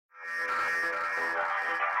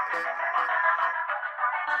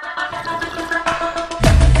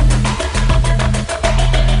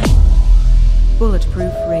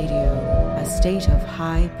Bulletproof Radio, a state of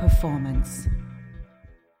high performance.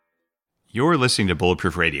 You're listening to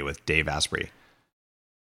Bulletproof Radio with Dave Asprey.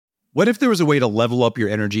 What if there was a way to level up your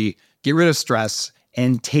energy, get rid of stress,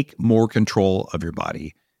 and take more control of your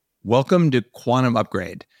body? Welcome to Quantum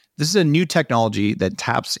Upgrade. This is a new technology that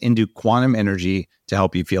taps into quantum energy to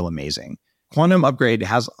help you feel amazing. Quantum Upgrade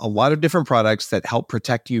has a lot of different products that help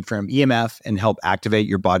protect you from EMF and help activate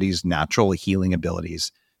your body's natural healing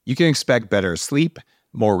abilities. You can expect better sleep,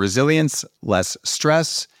 more resilience, less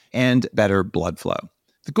stress, and better blood flow.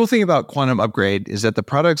 The cool thing about Quantum Upgrade is that the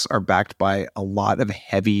products are backed by a lot of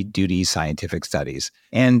heavy-duty scientific studies,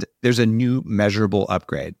 and there's a new measurable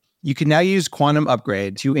upgrade. You can now use Quantum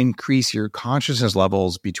Upgrade to increase your consciousness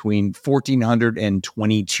levels between 1400 and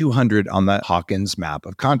 2200 on the Hawkins map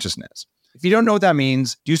of consciousness. If you don't know what that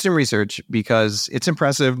means, do some research because it's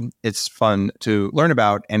impressive, it's fun to learn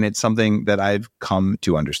about, and it's something that I've come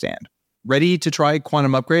to understand. Ready to try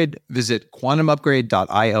Quantum Upgrade? Visit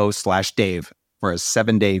quantumupgrade.io/Dave for a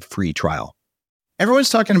 7-day free trial. Everyone's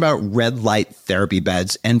talking about red light therapy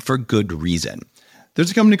beds, and for good reason.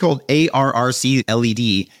 There's a company called ARRC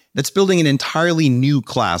LED that's building an entirely new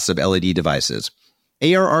class of LED devices.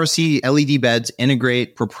 ARRC LED beds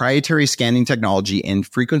integrate proprietary scanning technology and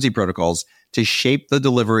frequency protocols to shape the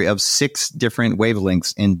delivery of 6 different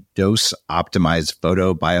wavelengths in dose-optimized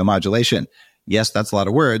photobiomodulation. Yes, that's a lot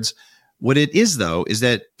of words. What it is, though, is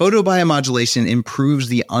that photobiomodulation improves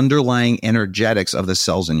the underlying energetics of the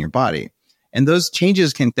cells in your body. And those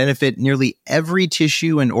changes can benefit nearly every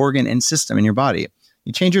tissue and organ and system in your body.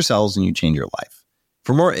 You change your cells and you change your life.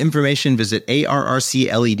 For more information, visit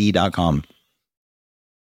arrcled.com.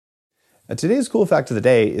 Today's cool fact of the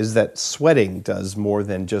day is that sweating does more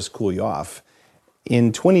than just cool you off.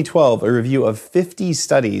 In 2012, a review of 50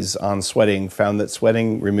 studies on sweating found that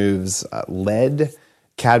sweating removes lead,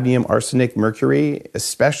 cadmium, arsenic, mercury,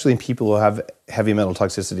 especially in people who have heavy metal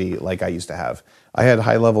toxicity like I used to have. I had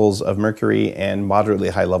high levels of mercury and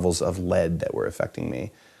moderately high levels of lead that were affecting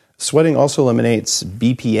me. Sweating also eliminates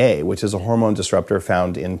BPA, which is a hormone disruptor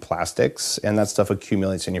found in plastics, and that stuff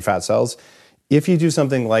accumulates in your fat cells. If you do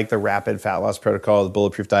something like the rapid fat loss protocol, the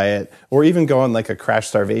bulletproof diet, or even go on like a crash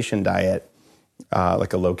starvation diet,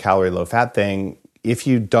 like a low calorie, low fat thing, if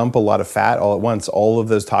you dump a lot of fat all at once, all of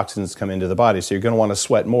those toxins come into the body. So you're going to want to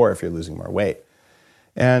sweat more if you're losing more weight.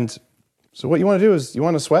 And so what you want to do is you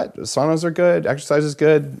want to sweat. Saunas are good. Exercise is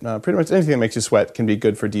good. Pretty much anything that makes you sweat can be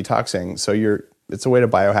good for detoxing. So it's a way to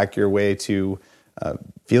biohack your way to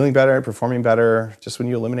feeling better, performing better, just when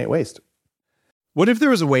you eliminate waste. What if there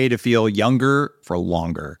was a way to feel younger for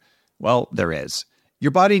longer? Well, there is.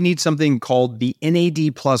 Your body needs something called the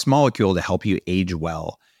NAD+ molecule to help you age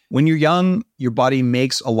well. When you're young, your body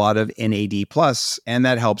makes a lot of NAD+, and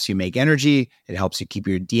that helps you make energy, it helps you keep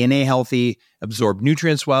your DNA healthy, absorb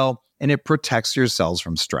nutrients well, and it protects your cells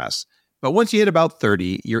from stress. But once you hit about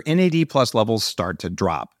 30, your NAD+ levels start to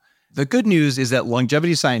drop. The good news is that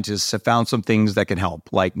longevity scientists have found some things that can help,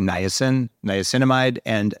 like niacin, niacinamide,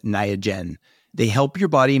 and Niagen. They help your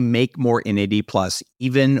body make more NAD+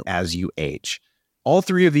 even as you age. All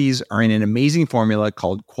 3 of these are in an amazing formula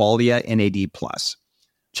called Qualia NAD+.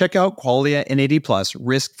 Check out Qualia NAD+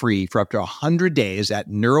 risk-free for up to 100 days at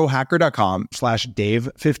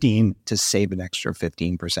neurohacker.com/Dave15 to save an extra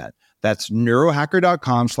 15%. That's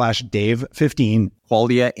neurohacker.com/Dave15,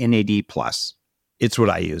 Qualia NAD+. It's what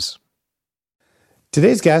I use.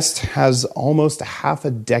 Today's guest has almost half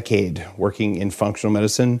a decade working in functional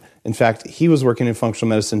medicine. In fact, he was working in functional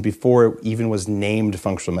medicine before it even was named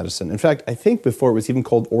functional medicine. In fact, I think before it was even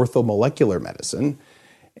called orthomolecular medicine.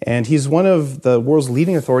 And he's one of the world's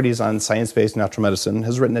leading authorities on science-based natural medicine,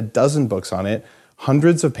 has written a dozen books on it,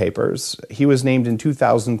 hundreds of papers. He was named in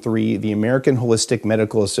 2003 the American Holistic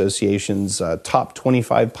Medical Association's top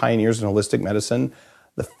 25 pioneers in holistic medicine,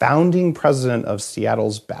 the founding president of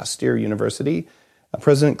Seattle's Bastyr University.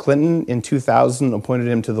 President Clinton in 2000 appointed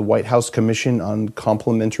him to the White House Commission on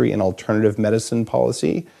Complementary and Alternative Medicine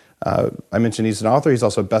Policy. I mentioned he's an author. He's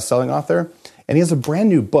also a best-selling author. And he has a brand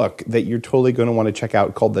new book that you're totally going to want to check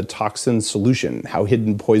out called The Toxins Solution: How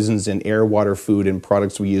Hidden Poisons in Air, Water, Food, and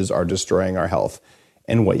Products We Use Are Destroying Our Health,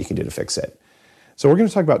 and What You Can Do to Fix It. So we're going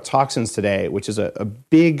to talk about toxins today, which is a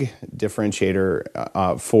big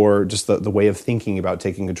differentiator for just the way of thinking about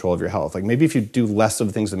taking control of your health. Like maybe if you do less of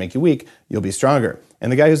the things that make you weak, you'll be stronger.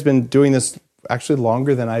 And the guy who's been doing this actually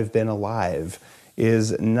longer than I've been alive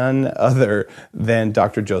is none other than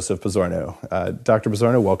Dr. Joseph Pizzorno. Dr.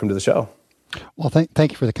 Pizzorno, welcome to the show. Well,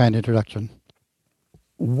 thank you for the kind introduction.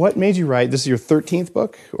 What made you write, this is your 13th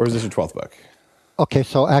book, or is this your 12th book? Okay,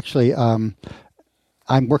 so actually, I'm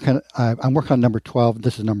working on number 12.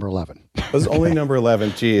 This is number 11. It was only number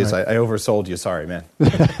 11. Geez, right. I oversold you. Sorry, man.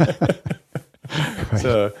 Right.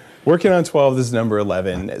 So working on 12, this is number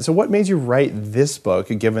 11. So what made you write this book,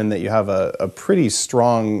 given that you have a pretty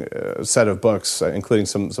strong set of books, including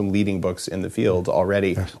some leading books in the field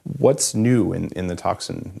already? Yes. What's new in the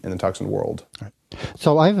toxin world? Right.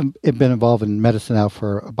 So I've been involved in medicine now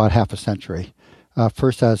for about half a century.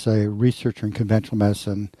 First as a researcher in conventional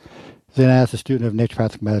medicine, then as a student of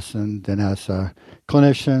naturopathic medicine, then as a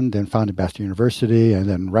clinician, then founded Bastyr University, and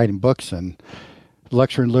then writing books and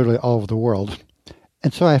lecturing literally all over the world.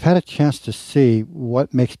 And so I've had a chance to see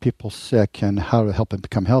what makes people sick and how to help them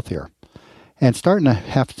become healthier. And starting a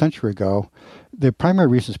half century ago, the primary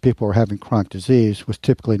reasons people were having chronic disease was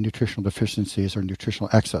typically nutritional deficiencies or nutritional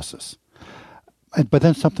excesses. But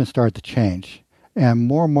then something started to change. And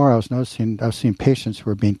more I was seeing patients who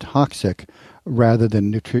were being toxic rather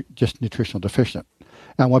than just nutritional deficient.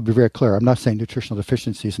 And I want to be very clear. I'm not saying nutritional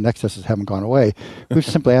deficiencies and excesses haven't gone away. We've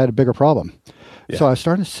simply had a bigger problem. Yeah. So I was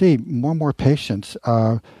starting to see more and more patients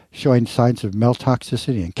showing signs of metal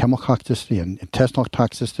toxicity and chemical toxicity and intestinal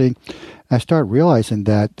toxicity. And I started realizing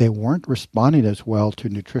that they weren't responding as well to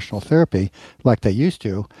nutritional therapy like they used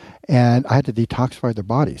to, and I had to detoxify their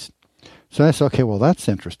bodies. So I said, okay, well, that's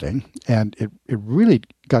interesting. And it really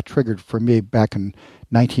got triggered for me back in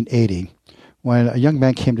 1980 when a young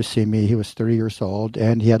man came to see me. He was 30 years old,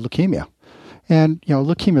 and he had leukemia. And,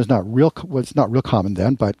 leukemia was not real common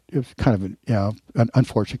then, but it was kind of an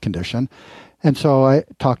unfortunate condition. And so I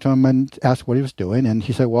talked to him and asked what he was doing. And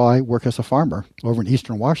he said, well, I work as a farmer over in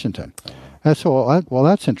Eastern Washington. And so, well,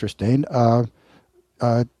 that's interesting.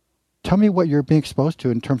 Tell me what you're being exposed to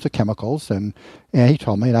in terms of chemicals. And he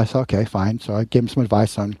told me, and I said, okay, fine. So I gave him some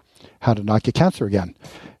advice on how to not get cancer again.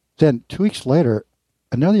 Then 2 weeks later,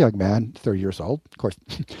 another young man, 30 years old, of course,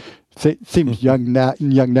 seems young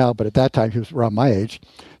now, but at that time he was around my age,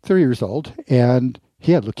 30 years old, and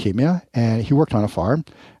he had leukemia, and he worked on a farm.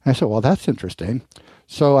 And I said, well, that's interesting.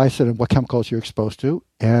 So I said, what chemicals are you exposed to?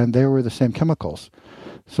 And they were the same chemicals.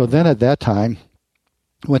 So then at that time,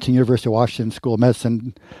 went to University of Washington School of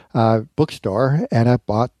Medicine bookstore, and I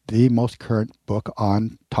bought the most current book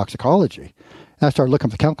on toxicology. And I started looking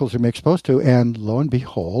at the chemicals we're exposed to, and lo and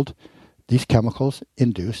behold, these chemicals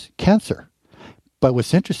induce cancer. But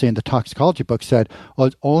what's interesting, the toxicology book said, well,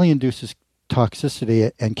 it only induces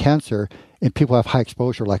toxicity and cancer in people who have high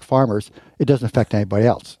exposure like farmers. It doesn't affect anybody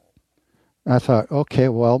else. And I thought, okay,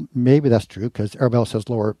 well, maybe that's true because everybody else has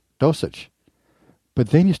lower dosage.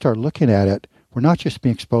 But then you start looking at it, we're not just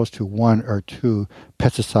being exposed to one or two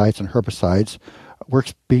pesticides and herbicides. We're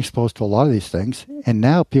being exposed to a lot of these things. And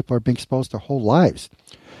now people are being exposed their whole lives.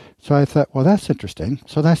 So I thought, well, that's interesting.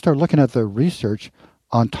 So then I started looking at the research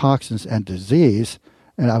on toxins and disease,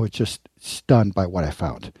 and I was just stunned by what I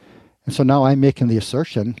found. And so now I'm making the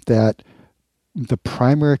assertion that the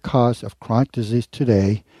primary cause of chronic disease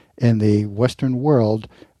today in the Western world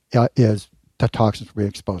is the toxins we're being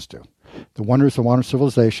exposed to. The wonders of modern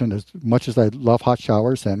civilization, as much as I love hot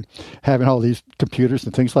showers and having all these computers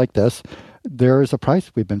and things like this, there is a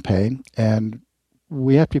price we've been paying, and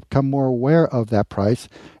we have to become more aware of that price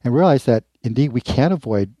and realize that indeed we can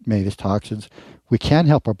avoid many of these toxins. We can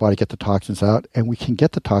help our body get the toxins out, and we can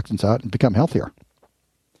get the toxins out and become healthier.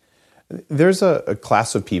 There's a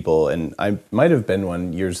class of people, and I might have been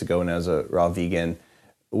one years ago when I was a raw vegan,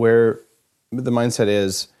 where the mindset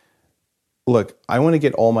is, look, I want to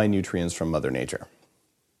get all my nutrients from Mother Nature.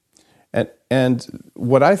 And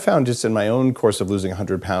what I found just in my own course of losing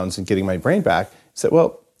 100 pounds and getting my brain back is that,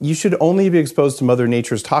 well, you should only be exposed to Mother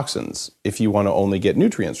Nature's toxins if you want to only get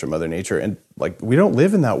nutrients from Mother Nature. And we don't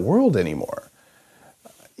live in that world anymore.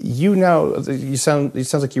 It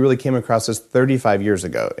sounds like you really came across this 35 years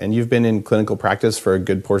ago, and you've been in clinical practice for a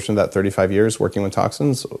good portion of that 35 years working with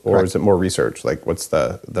toxins, or Correct. Is it more research? What's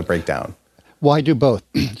the breakdown? Well, I do both.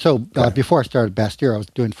 So before I started Bastyr, I was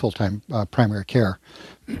doing full-time primary care.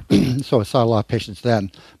 So I saw a lot of patients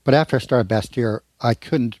then. But after I started Bastyr, I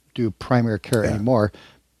couldn't do primary care anymore.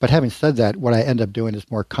 But having said that, what I end up doing is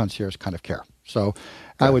more concierge kind of care. So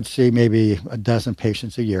I would see maybe a dozen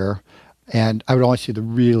patients a year, and I would only see the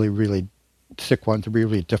really, really sick ones, the really,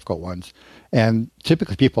 really difficult ones. And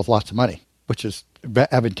typically people with lots of money, which is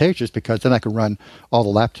advantageous because then I could run all the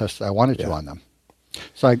lab tests I wanted to on them.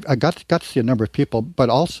 So I got to see a number of people, but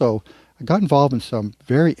also I got involved in some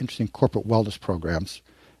very interesting corporate wellness programs.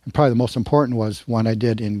 And probably the most important was one I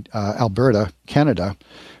did in Alberta, Canada,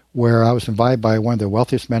 where I was invited by one of the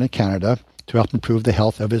wealthiest men in Canada to help improve the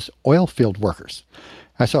health of his oil field workers.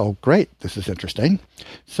 I said, oh, great, this is interesting.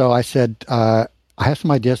 So I said, I have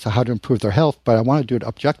some ideas on how to improve their health, but I want to do it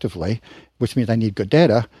objectively, which means I need good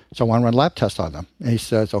data. So I want to run lab tests on them. And he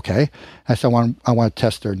says, okay. I said, I want to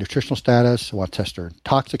test their nutritional status. I want to test their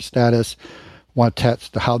toxic status. I want to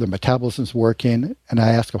test how their metabolism is working. And I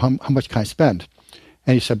asked him, how much can I spend?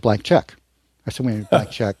 And he said, blank check. I said, we need a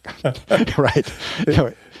blank check. Right.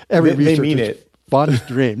 Every they mean it. Fondest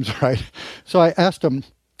dreams, right? So I asked him,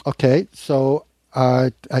 okay, so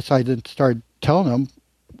I started telling him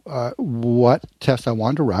what test I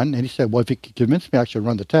wanted to run. And he said, well, if you could convince me I should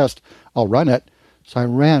run the test, I'll run it. So I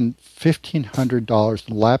ran $1,500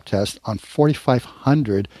 in lab tests on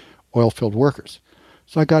 4,500 oil field workers.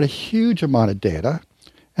 So I got a huge amount of data.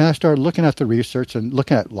 And I started looking at the research and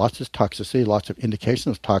looking at lots of toxicity, lots of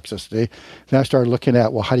indications of toxicity. Then I started looking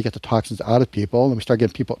at, well, how do you get the toxins out of people? And we started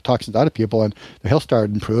getting toxins out of people, and the health started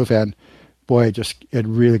to improve. And boy, it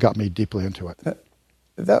really got me deeply into it.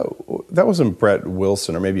 That wasn't Brett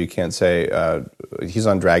Wilson, or maybe you can't say he's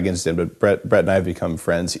on Dragon's Den, but Brett and I have become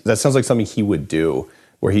friends. That sounds like something he would do,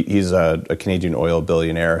 where he's a Canadian oil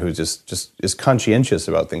billionaire who just is conscientious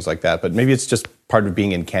about things like that. But maybe it's just part of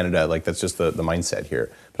being in Canada. Like, that's just the mindset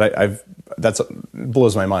here. But that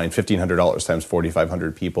blows my mind. $1,500 times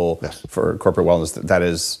 4,500 people for corporate wellness. That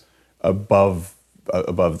is above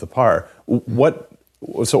the par.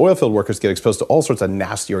 So oil field workers get exposed to all sorts of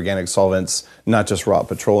nasty organic solvents, not just raw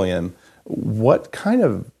petroleum. What kind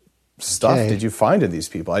of stuff did you find in these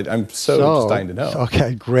people? I'm so dying to know.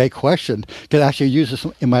 Okay, great question. Because I actually use this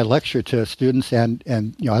in my lecture to students, and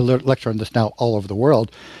I lecture on this now all over the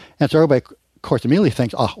world. And so everybody, of course, immediately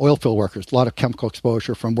thinks, oil field workers, a lot of chemical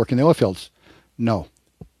exposure from working in the oil fields. No.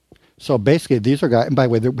 So basically, these are guys, and by the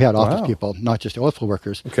way, we had office people, not just oil field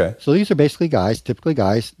workers. Okay. So these are basically typically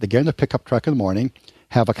guys, they get in the pickup truck in the morning,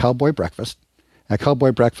 have a cowboy breakfast. And a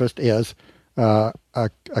cowboy breakfast is a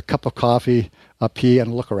cup of coffee, a pee,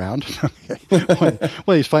 and a look around. One of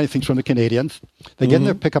these funny things from the Canadians. They get in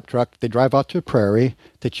their pickup truck, they drive out to the prairie,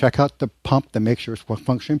 they check out the pump to make sure it's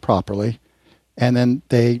functioning properly, and then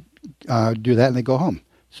they do that and they go home.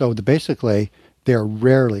 So basically, they're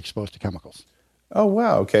rarely exposed to chemicals. Oh,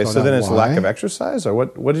 wow. Okay. So then it's lack of exercise, or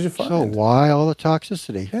what did you find? So why all the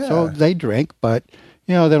toxicity? Yeah. So they drink, but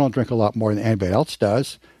they don't drink a lot more than anybody else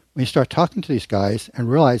does. When you start talking to these guys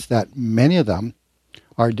and realize that many of them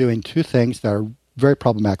are doing two things that are very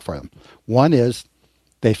problematic for them. One is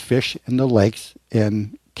they fish in the lakes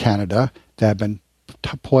in Canada that have been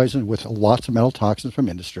poisoned with lots of metal toxins from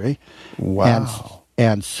industry. Wow.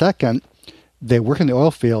 And second, they work in the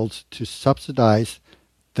oil fields to subsidize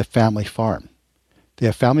the family farm. They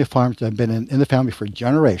have family farms that have been in the family for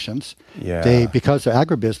generations. Yeah. Because of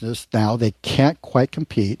agribusiness now, they can't quite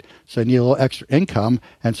compete, so they need a little extra income,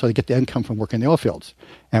 and so they get the income from working in the oil fields.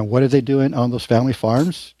 And what are they doing on those family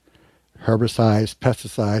farms? Herbicides,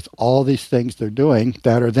 pesticides, all these things they're doing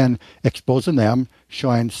that are then exposing them,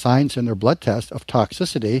 showing signs in their blood test of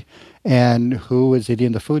toxicity, and who is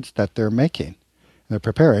eating the foods that they're making and they're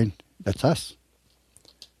preparing. That's us.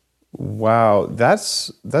 Wow,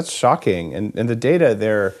 that's shocking. And the data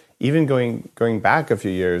there, even going back a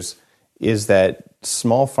few years, is that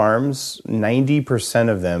small farms, 90%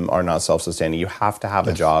 of them are not self-sustaining. You have to have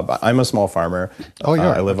a job. I'm a small farmer. Oh,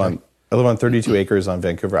 yeah. I live on 32 acres on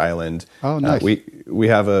Vancouver Island. Oh, nice. We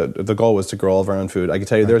have the goal was to grow all of our own food. I can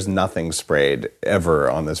tell you there's nothing sprayed ever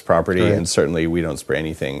on this property, and certainly we don't spray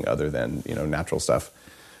anything other than natural stuff.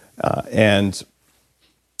 And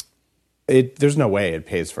there's no way it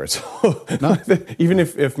pays for itself. No. Even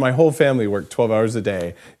if my whole family worked 12 hours a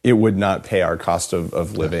day, it would not pay our cost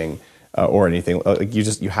of living or anything.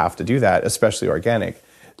 You have to do that, especially organic.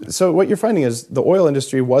 So what you're finding is the oil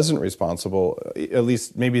industry wasn't responsible, at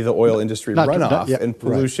least maybe the oil industry runoff and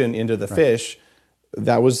pollution into the fish.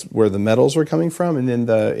 That was where the metals were coming from, and then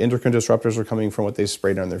the endocrine disruptors were coming from what they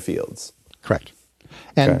sprayed on their fields. Correct.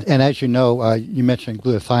 And as you know, you mentioned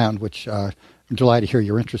glutathione, which I'm delighted to hear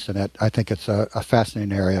you're interested in it. I think it's a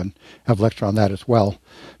fascinating area, and I have a lecture on that as well.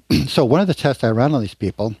 So one of the tests I ran on these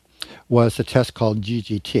people was a test called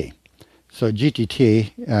GGT. So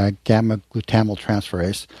GGT, gamma-glutamyl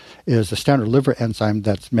transferase, is a standard liver enzyme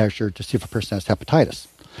that's measured to see if a person has hepatitis.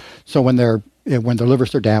 So when their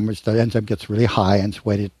livers are damaged, the enzyme gets really high, and it's a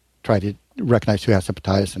way to try to recognize who has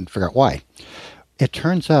hepatitis and figure out why. It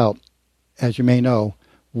turns out, as you may know,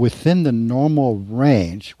 within the normal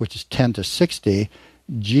range, which is 10 to 60,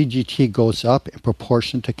 GGT goes up in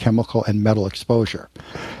proportion to chemical and metal exposure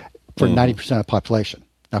for 90% of the population.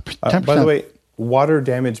 Now, 10%. By the way, water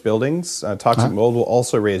damaged buildings, toxic mold will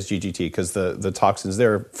also raise GGT because the toxins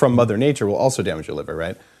there from Mother Nature will also damage your liver,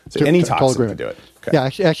 right? So any toxin can do it. Okay.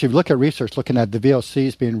 Yeah, actually, look at research looking at the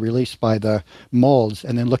VOCs being released by the molds,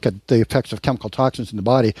 and then look at the effects of chemical toxins in the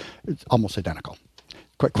body. It's almost identical.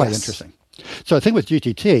 Quite interesting. So the thing with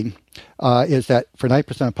GGT is that for 90%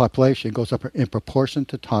 of the population, it goes up in proportion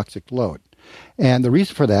to toxic load. And the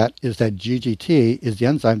reason for that is that GGT is the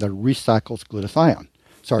enzyme that recycles glutathione.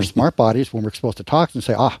 So our smart bodies, when we're exposed to toxins,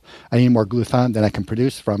 say, I need more glutathione than I can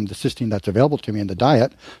produce from the cysteine that's available to me in the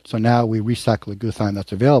diet. So now we recycle the glutathione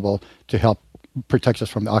that's available to help protect us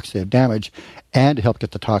from the oxidative damage and to help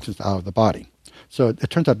get the toxins out of the body. So it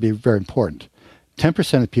turns out to be very important.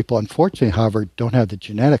 10% of people, unfortunately, however, don't have the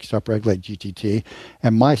genetics to upregulate GGT.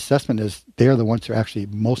 And my assessment is they're the ones who are actually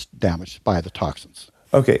most damaged by the toxins.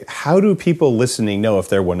 Okay, how do people listening know if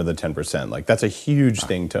they're one of the 10%? Like, that's a huge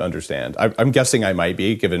thing to understand. I'm guessing I might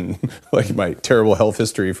be, given like my terrible health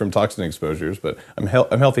history from toxin exposures, but I'm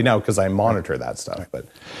healthy now because I monitor that stuff. But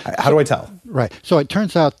how do I tell? Right. So it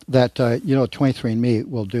turns out that 23andMe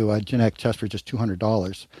will do a genetic test for just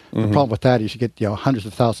 $200. The problem with that is you get hundreds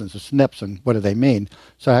of thousands of SNPs, and what do they mean?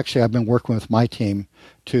 So actually, I've been working with my team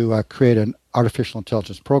to create an artificial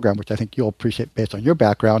intelligence program, which I think you'll appreciate based on your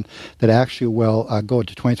background, that actually will go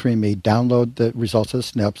into 23andMe, download the results of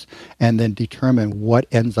the SNPs, and then determine what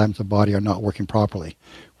enzymes in the body are not working properly.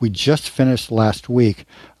 We just finished last week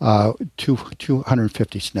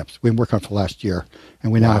 250 SNPs. We've been working on it for the last year,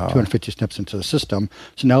 and we now have 250 SNPs into the system.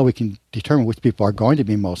 So now we can determine which people are going to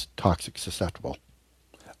be most toxic susceptible.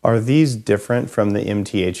 Are these different from the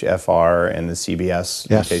MTHFR and the CBS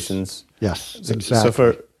mutations? Yes, exactly.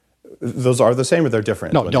 So those are the same, or they're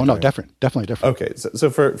different? No, different. Definitely different. Okay, so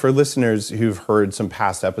for listeners who've heard some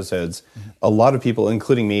past episodes, a lot of people,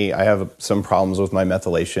 including me, I have some problems with my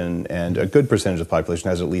methylation, and a good percentage of the population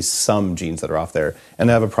has at least some genes that are off there. And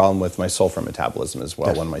I have a problem with my sulfur metabolism as well.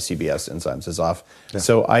 Yes. One of my CBS enzymes is off. Yes.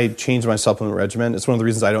 So I changed my supplement regimen. It's one of the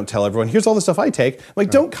reasons I don't tell everyone, here's all the stuff I take. I'm like,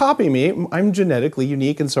 don't copy me. I'm genetically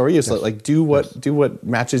unique, and so are you. So like, do what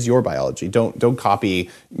matches your biology. Don't copy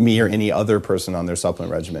me or any other person on their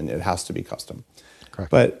supplement regimen. It has to be custom. Correct.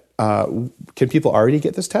 But can people already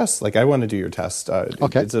get this test? Like, I want to do your test.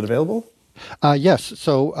 Okay. Is it available? Yes.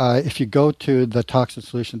 So if you go to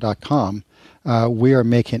thetoxinsolution.com, we are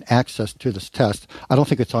making access to this test. I don't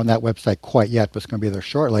think it's on that website quite yet, but it's going to be there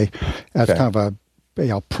shortly. As kind of a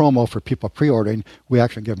promo for people pre-ordering, we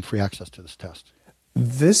actually give them free access to this test.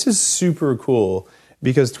 This is super cool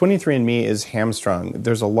because 23andMe is hamstrung.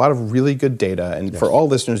 There's a lot of really good data, and for all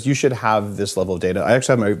listeners, you should have this level of data. I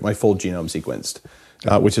actually have my full genome sequenced,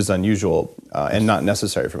 which is unusual and not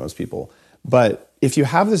necessary for most people. But if you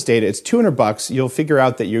have this data, it's $200. You'll figure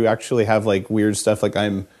out that you actually have like weird stuff. Like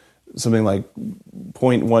I'm something like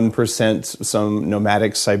 0.1% some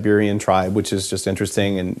nomadic Siberian tribe, which is just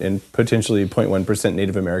interesting, and potentially 0.1%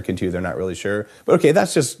 Native American too. They're not really sure. But okay,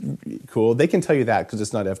 that's just cool. They can tell you that because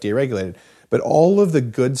it's not FDA regulated. But all of the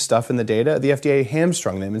good stuff in the data, the FDA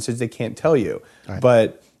hamstrung them and says they can't tell you. Right.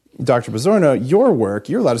 But Dr. Bozzorno, your work,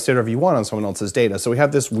 you're allowed to say whatever you want on someone else's data. So we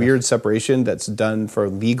have this weird separation that's done for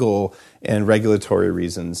legal and regulatory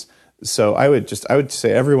reasons. So I would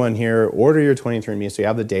say everyone here, order your 23andMe so you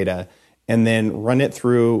have the data, and then run it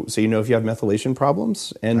through so you know if you have methylation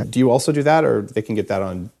problems. And do you also do that, or they can get that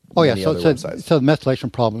on many other websites? So the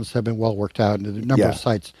methylation problems have been well worked out, and the number of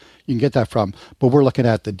sites you can get that from. But we're looking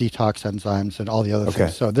at the detox enzymes and all the other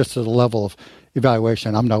things. So this is a level of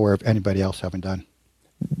evaluation I'm not aware of anybody else having done.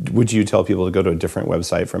 Would you tell people to go to a different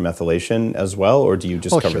website for methylation as well, or do you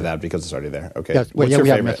just cover that because it's already there? Okay. Yes, we have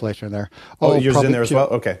methylation in there. Yours in there as well?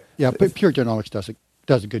 Okay. Yeah, but Pure Genomics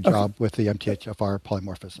does a good job with the MTHFR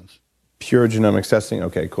polymorphisms. Pure genomics testing?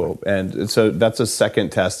 Okay, cool. And so that's a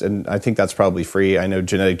second test, and I think that's probably free. I know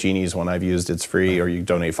Genetic Genie's one I've used, it's free, or you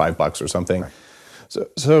donate $5 or something. Right.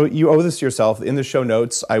 So you owe this to yourself. In the show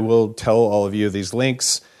notes, I will tell all of you these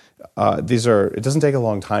links. It doesn't take a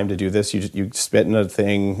long time to do this. You spit in a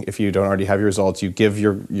thing. If you don't already have your results, you give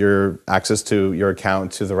your access to your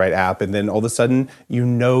account to the right app, and then all of a sudden you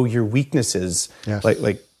know your weaknesses. Yes.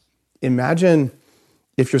 Like imagine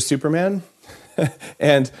if you're Superman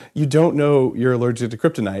and you don't know you're allergic to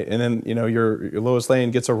kryptonite, and then your Lois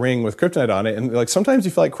Lane gets a ring with kryptonite on it, and like sometimes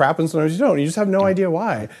you feel like crap and sometimes you don't. You just have no idea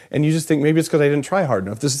why, and you just think maybe it's because I didn't try hard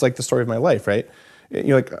enough. This is like the story of my life, right?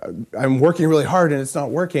 You're like, I'm working really hard and it's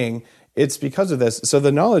not working. It's because of this. So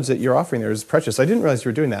the knowledge that you're offering there is precious. I didn't realize you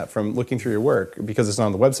were doing that from looking through your work because it's not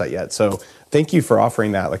on the website yet. So thank you for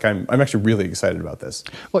offering that. Like I'm actually really excited about this.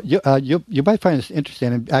 Well, you might find this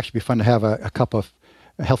interesting, and actually be fun to have a cup of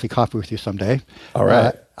a healthy coffee with you someday. All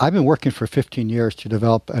right. I've been working for 15 years to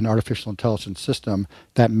develop an artificial intelligence system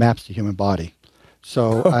that maps the human body.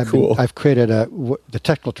 So I've created the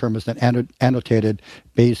technical term is an annotated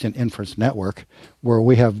Bayesian inference network, where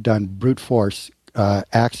we have done brute force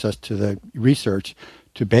access to the research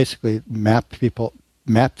to basically map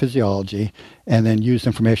physiology, and then use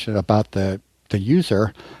information about the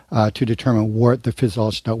user to determine where the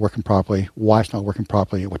physiology is not working properly, why it's not working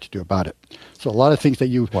properly, and what to do about it. So a lot of things that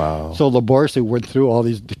you so laboriously went through all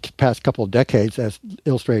these past couple of decades, as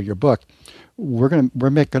illustrated in your book, we're going to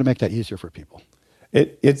make that easier for people.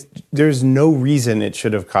 There's no reason it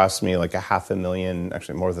should have cost me like $500,000,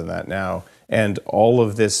 actually more than that now, and all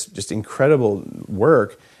of this just incredible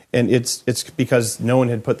work. And it's because no one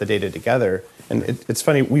had put the data together. And it's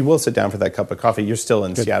funny, we will sit down for that cup of coffee. You're still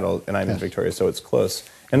in Seattle, and I'm in Victoria, so it's close.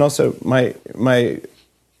 And also, my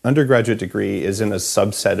undergraduate degree is in a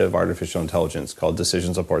subset of artificial intelligence called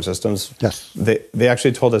decision support systems. Yes. They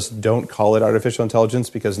actually told us don't call it artificial intelligence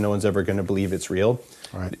because no one's ever going to believe it's real.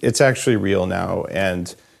 Right. It's actually real now,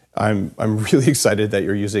 and I'm really excited that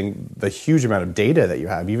you're using the huge amount of data that you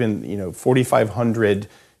have. Even 4,500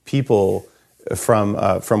 people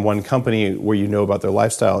from one company where you know about their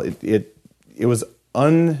lifestyle. It was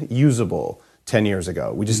unusable 10 years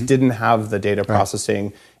ago. We just didn't have the data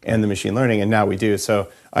processing and the machine learning, and now we do. So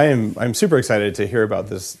I'm super excited to hear about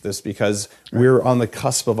this because we're on the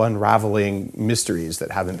cusp of unraveling mysteries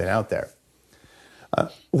that haven't been out there.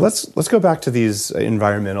 Let's go back to these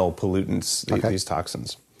environmental pollutants, these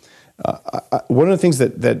toxins. One of the things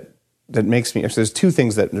that makes me, actually there's two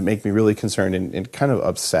things that make me really concerned and kind of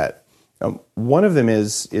upset. One of them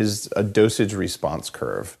is a dosage response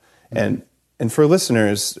curve. And for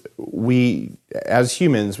listeners, we, as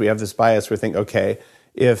humans, we have this bias where we think, okay,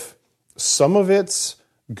 if some of it's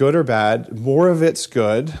good or bad, more of it's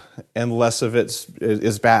good, and less of it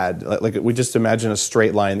is bad. Like we just imagine a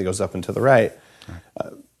straight line that goes up and to the right.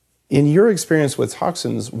 In your experience with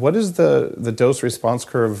toxins, what does the dose response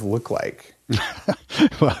curve look like?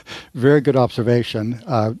 Well, very good observation.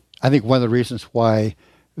 I think one of the reasons why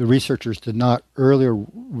the researchers did not earlier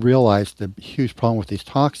realize the huge problem with these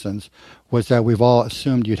toxins was that we've all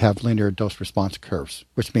assumed you'd have linear dose response curves,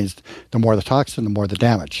 which means the more the toxin, the more the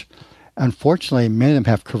damage. Unfortunately, many of them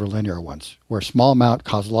have curvilinear ones, where a small amount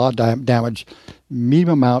causes a lot of damage, medium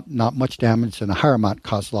amount, not much damage, and a higher amount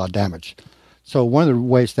causes a lot of damage. So one of the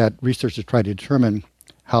ways that researchers try to determine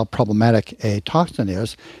how problematic a toxin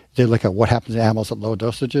is, they look at what happens in animals at low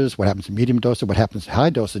dosages, what happens in medium doses, what happens at high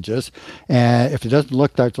dosages. And if it doesn't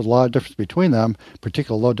look like there's a lot of difference between them,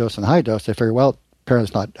 particularly low dose and high dose, they figure, well, apparently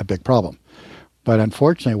it's not a big problem. But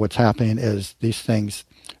unfortunately, what's happening is these things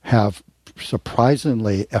have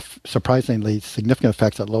surprisingly significant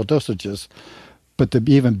effects at low dosages. But the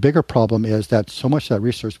even bigger problem is that so much of that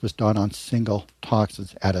research was done on single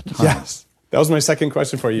toxins at a time. Yes. That was my second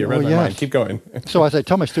question for you. You read my mind. Keep going. So as I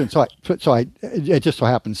tell my students, it just so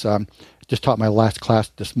happens, just taught my last class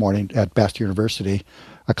this morning at Bath University,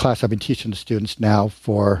 a class I've been teaching to students now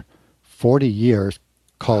for 40 years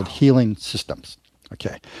called Healing Systems.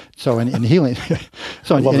 Okay. So in healing,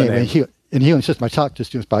 in healing systems, I talk to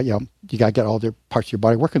students about, you got to get all the parts of your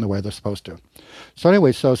body working the way they're supposed to. So anyway,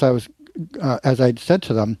 as I said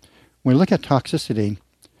to them, when we look at toxicity,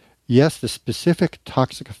 yes, the specific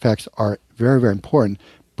toxic effects are very, very important,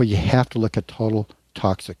 but you have to look at total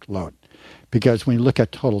toxic load. Because when you look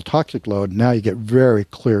at total toxic load, now you get very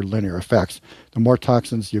clear linear effects. The more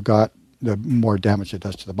toxins you got, the more damage it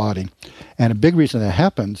does to the body. And a big reason that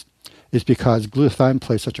happens is because glutathione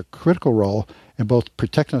plays such a critical role in both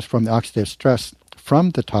protecting us from the oxidative stress from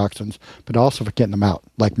the toxins, but also for getting them out,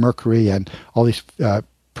 like mercury and all these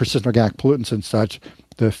persistent organic pollutants and such.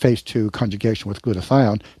 The phase 2 conjugation with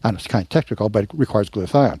glutathione, and it's kind of technical, but it requires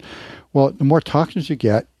glutathione. Well, the more toxins you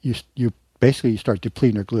get, you basically start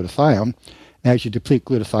depleting your glutathione. And as you deplete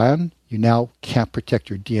glutathione, you now can't protect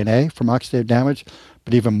your DNA from oxidative damage,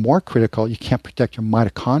 but even more critical, you can't protect your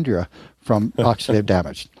mitochondria from oxidative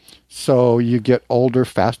damage. So you get older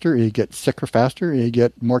faster, you get sicker faster, and you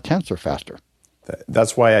get more cancer faster.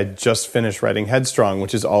 That's why I just finished writing Headstrong,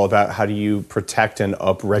 which is all about how do you protect and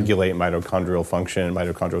upregulate mitochondrial function and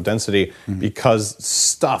mitochondrial density, because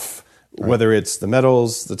stuff, whether it's the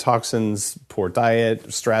metals, the toxins, poor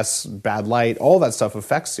diet, stress, bad light, all that stuff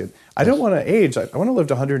affects you. I don't want to age. I want to live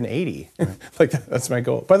to 180. That's my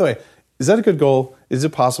goal. By the way, is that a good goal? Is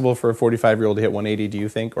it possible for a 45-year-old to hit 180, do you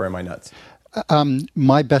think, or am I nuts?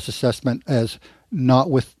 My best assessment is not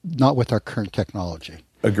with our current technology.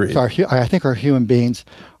 Agreed. So I think our human beings,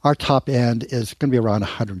 our top end is going to be around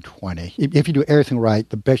 120. If you do everything right,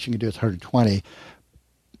 the best you can do is 120.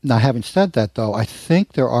 Now, having said that, though, I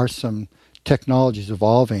think there are some technologies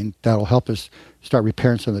evolving that will help us start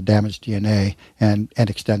repairing some of the damaged DNA and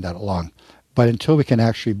extend that along. But until we can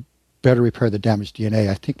actually better repair the damaged DNA,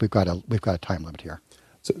 I think we've got a time limit here.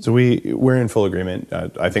 So we're in full agreement.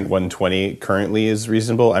 I think 120 currently is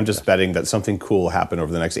reasonable. I'm just betting that something cool will happen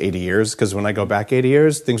over the next 80 years, because when I go back 80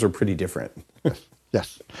 years, things were pretty different.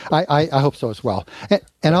 Yes, I hope so as well.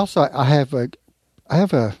 And also, I have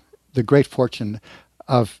the great fortune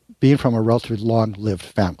of being from a relatively long-lived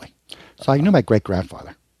family. So I knew my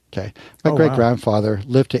great-grandfather. Okay, my great-grandfather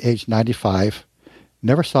lived to age 95,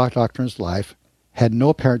 never saw a doctor in his life, had no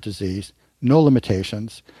apparent disease, no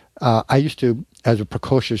limitations. I used to, as a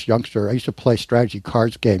precocious youngster, I used to play strategy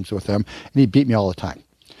cards games with him, and he beat me all the time.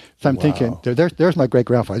 So I'm thinking, there's my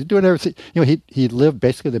great-grandfather. He's doing everything. He lived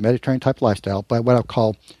basically the Mediterranean-type lifestyle, but what I'll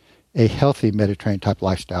call a healthy Mediterranean-type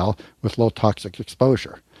lifestyle with low toxic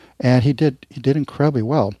exposure. And he did incredibly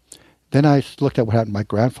well. Then I looked at what happened to my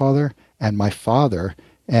grandfather and my father,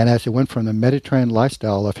 and as it went from the Mediterranean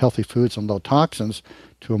lifestyle of healthy foods and low toxins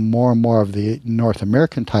to a more and more of the North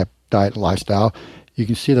American-type diet and lifestyle, you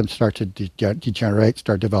can see them start to degenerate,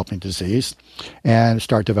 start developing disease, and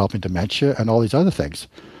start developing dementia and all these other things.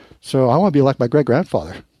 So I want to be like my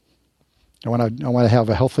great-grandfather. I want to have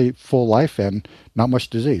a healthy, full life and not much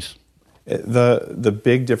disease. The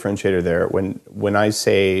big differentiator there, when I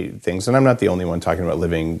say things, and I'm not the only one talking about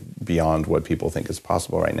living beyond what people think is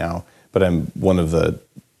possible right now, but I'm one of the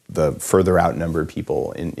further outnumbered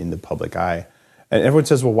people in the public eye. And everyone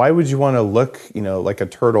says, well, why would you want to look, like a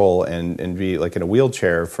turtle and be like in a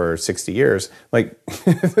wheelchair for 60 years? Like,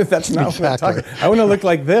 that's not what I'm talking about. I want to look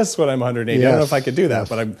like this when I'm 180. Yes. I don't know if I could do that,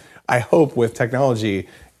 but I hope with technology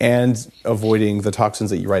and avoiding the toxins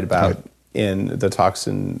that you write about in the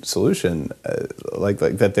toxin solution, like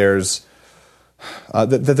that there's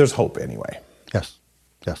hope anyway.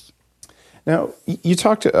 Yes. Now, you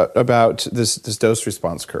talked about this dose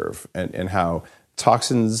response curve and how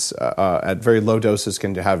toxins at very low doses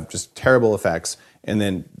can have just terrible effects, and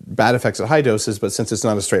then bad effects at high doses. But since it's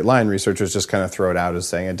not a straight line, researchers just kind of throw it out as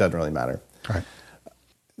saying it doesn't really matter. Right.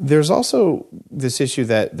 There's also this issue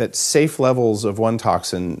that safe levels of one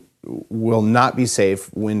toxin will not be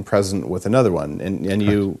safe when present with another one, and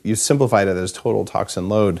you simplified it as total toxin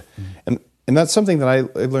load, and that's something that I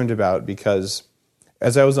learned about because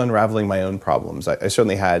as I was unraveling my own problems, I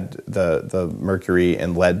certainly had the mercury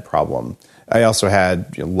and lead problem. I also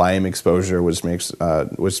had Lyme exposure, which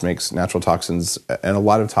makes natural toxins, and a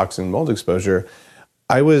lot of toxin mold exposure.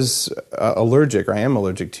 I was allergic, or I am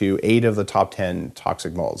allergic to 8 of the top 10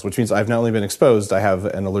 toxic molds, which means I've not only been exposed, I have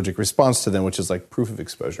an allergic response to them, which is like proof of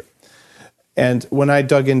exposure. And when I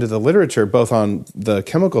dug into the literature, both on the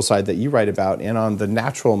chemical side that you write about and on the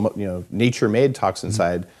natural, nature-made toxin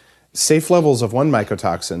side, safe levels of one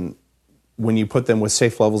mycotoxin, when you put them with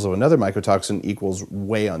safe levels of another mycotoxin, equals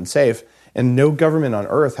way unsafe. And no government on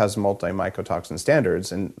earth has multi-mycotoxin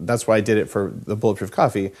standards. And that's why I did it for the Bulletproof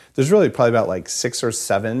coffee. There's really probably about like 6 or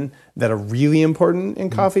 7 that are really important in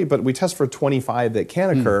coffee, but we test for 25 that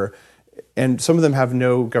can occur. And some of them have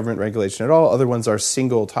no government regulation at all. Other ones are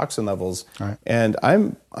single toxin levels. Right. And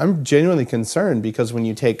I'm genuinely concerned because when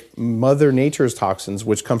you take Mother Nature's toxins,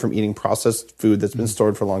 which come from eating processed food that's been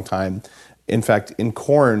stored for a long time, in fact, in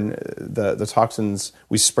corn, the toxins,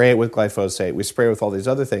 we spray it with glyphosate, we spray it with all these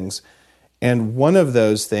other things. And one of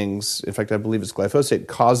those things, in fact, I believe it's glyphosate,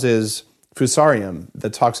 causes Fusarium, the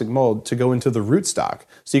toxic mold, to go into the rootstock.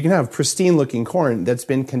 So you can have pristine-looking corn that's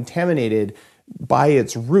been contaminated by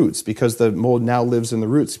its roots because the mold now lives in the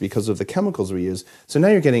roots because of the chemicals we use. So now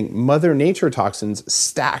you're getting Mother Nature toxins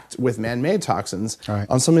stacked with man-made toxins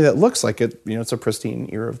on something that looks like it's a pristine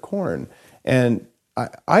ear of corn. And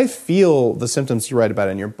I feel the symptoms you write about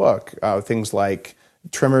in your book, things like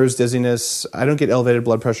tremors, dizziness. I don't get elevated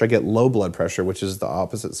blood pressure. I get low blood pressure, which is the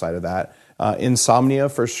opposite side of that. Insomnia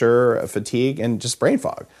for sure, fatigue, and just brain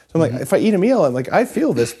fog. So I'm like, if I eat a meal, I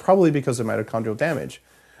feel this probably because of mitochondrial damage.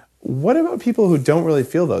 What about people who don't really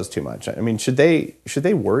feel those too much? I mean, should they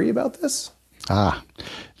worry about this?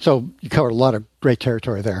 So you covered a lot of great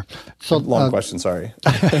territory there. So long question, sorry.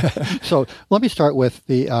 So let me start with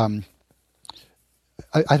the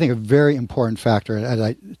I think a very important factor, as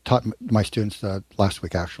I taught my students last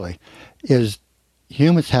week actually, is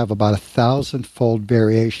humans have about 1,000-fold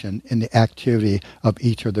variation in the activity of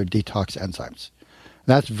each of their detox enzymes.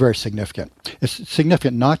 That's very significant. It's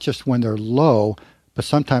significant not just when they're low, but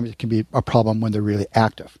sometimes it can be a problem when they're really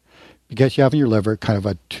active. Because you have in your liver kind of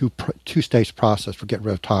a two-stage process for getting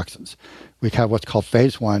rid of toxins. We have what's called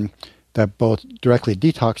phase 1 that both directly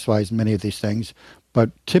detoxifies many of these things,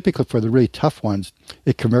 But typically for the really tough ones,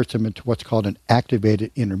 it converts them into what's called an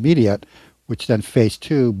activated intermediate, which then phase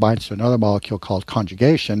 2 binds to another molecule called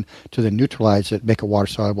conjugation to then neutralize it, make it water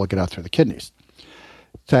soluble, get out through the kidneys.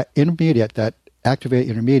 That intermediate, that activated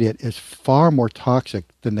intermediate, is far more toxic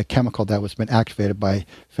than the chemical that was been activated by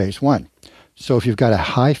phase 1. So if you've got a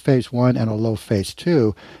high phase 1 and a low phase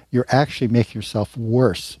 2, you're actually making yourself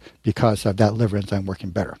worse because of that liver enzyme working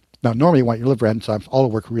better. Now, normally you want your liver enzymes all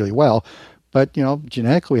to work really well, but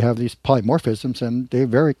genetically we have these polymorphisms and they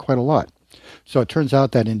vary quite a lot. So it turns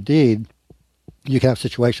out that indeed you can have a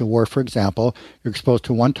situation where, for example, you're exposed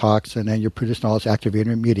to one toxin and you're producing all this activated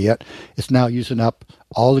intermediate. It's now using up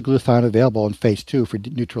all the glutathione available in phase 2 for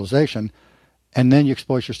neutralization. And then you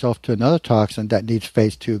expose yourself to another toxin that needs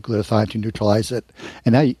phase 2 glutathione to neutralize it.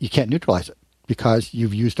 And now you can't neutralize it because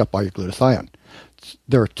you've used up all your glutathione.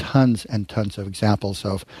 There are tons and tons of examples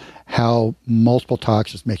of how multiple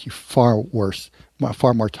toxins make you far worse,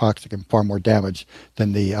 far more toxic and far more damage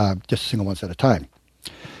than the just single ones at a time.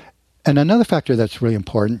 And another factor that's really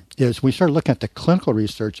important is we start looking at the clinical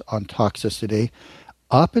research on toxicity.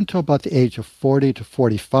 Up until about the age of 40 to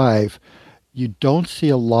 45, you don't see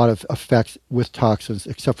a lot of effects with toxins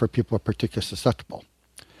except for people who are particularly susceptible.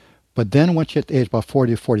 But then once you hit the age of about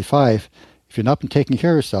 40 to 45, if you've not been taking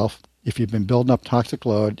care of yourself, if you've been building up toxic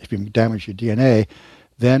load, if you've damaged your DNA,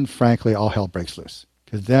 then frankly, all hell breaks loose.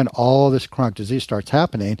 Because then all this chronic disease starts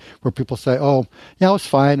happening where people say, oh, yeah, I was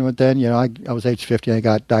fine. But then, I was age 50 and I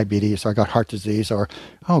got diabetes or I got heart disease or,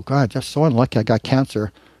 oh, God, that's so unlucky, I got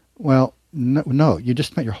cancer. Well, no, you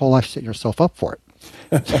just spent your whole life setting yourself up for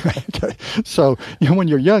it. So when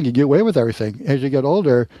you're young, you get away with everything. As you get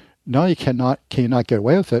older, now you cannot get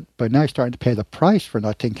away with it, but now you're starting to pay the price for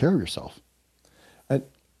not taking care of yourself.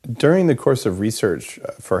 During the course of research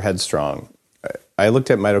for Headstrong, I looked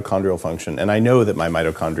at mitochondrial function, and I know that my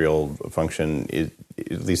mitochondrial function is,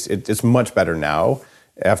 at least it's much better now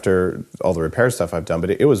after all the repair stuff I've done, but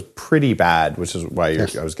it was pretty bad, which is why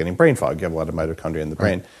I was getting brain fog. You have a lot of mitochondria in the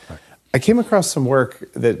brain. Right. I came across some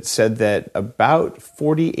work that said that about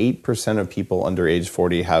 48% of people under age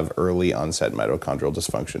 40 have early onset mitochondrial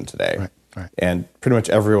dysfunction today. Right. And pretty much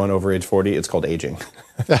everyone over age 40, it's called aging.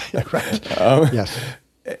 Right. Yes.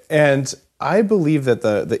 And I believe that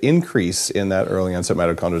the increase in that early onset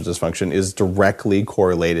mitochondrial dysfunction is directly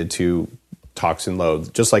correlated to toxin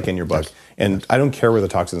load, just like in your book. Yes. And I don't care where the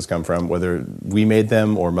toxins come from, whether we made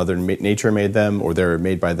them or Mother Nature made them or they're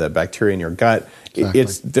made by the bacteria in your gut.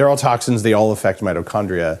 Exactly. They're all toxins. They all affect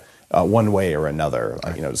mitochondria one way or another.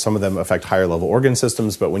 Right. Some of them affect higher level organ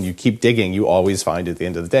systems, but when you keep digging, you always find at the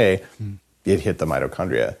end of the day, it hit the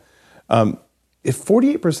mitochondria. If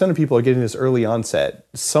 48% of people are getting this early onset,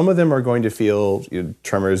 some of them are going to feel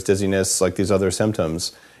tremors, dizziness, like these other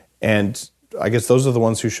symptoms. And I guess those are the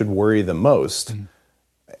ones who should worry the most.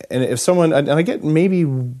 And if someone, and I get maybe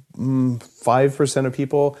 5% of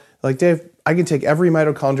people, like, Dave, I can take every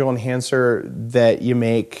mitochondrial enhancer that you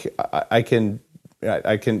make. I can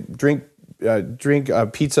drink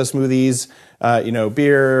pizza smoothies,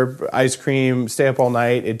 beer, ice cream, stay up all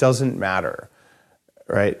night. It doesn't matter.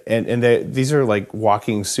 Right. And these are like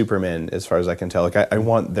walking supermen, as far as I can tell. Like I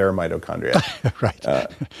want their mitochondria.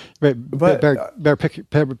 Right. But better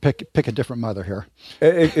pick a different mother here.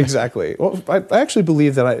 Exactly. Well, I actually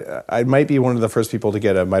believe that I might be one of the first people to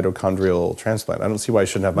get a mitochondrial transplant. I don't see why I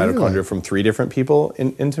shouldn't have mitochondria from 3 different people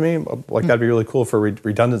into me. Like that'd be really cool for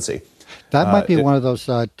redundancy. That might be one of those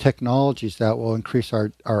technologies that will increase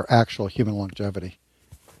our actual human longevity.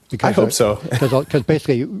 I hope so. Because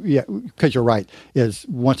basically, because you're right, is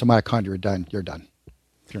once a mitochondria are done, you're done.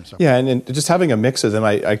 Yeah, and just having a mix of them,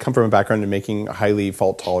 I come from a background in making highly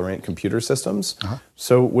fault-tolerant computer systems.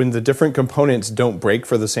 So when the different components don't break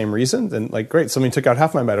for the same reason, then great, somebody took out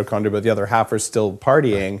half my mitochondria, but the other half are still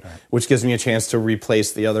partying, which gives me a chance to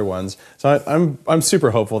replace the other ones. So I'm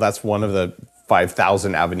super hopeful that's one of the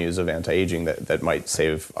 5,000 avenues of anti-aging that might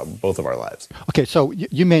save both of our lives. Okay, so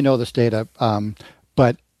you may know this data,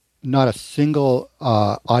 but not a single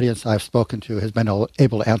audience I've spoken to has been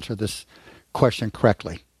able to answer this question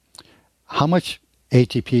correctly. How much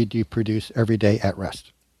ATP do you produce every day at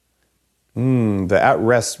rest? The at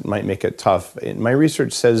rest might make it tough. My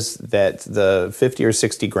research says that the 50 or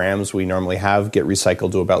 60 grams we normally have get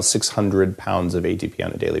recycled to about 600 pounds of ATP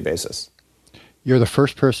on a daily basis. You're the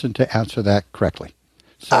first person to answer that correctly.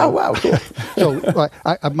 So, wow, cool. So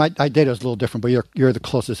my data is a little different, but you're the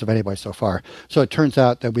closest of anybody so far. So it turns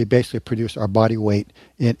out that we basically produce our body weight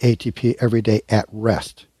in ATP every day at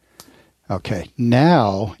rest. Okay,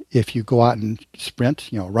 now if you go out and sprint,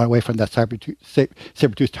 run away from that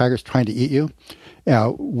saber-toothed tiger trying to eat you,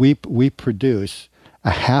 we produce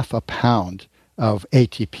a half a pound of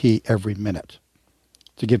ATP every minute,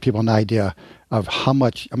 to give people an idea of how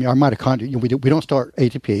much. I mean, our mitochondria, we don't store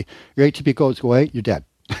ATP. Your ATP goes away, you're dead.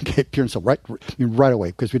 Okay, pure and simple, right away,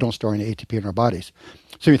 because we don't store any ATP in our bodies.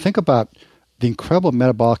 So you think about the incredible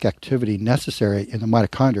metabolic activity necessary in the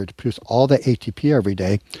mitochondria to produce all that ATP every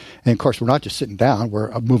day. And of course, we're not just sitting down,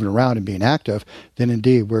 we're moving around and being active. Then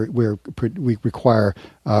indeed, we require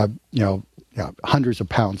hundreds of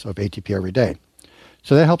pounds of ATP every day.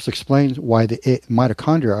 So that helps explain why the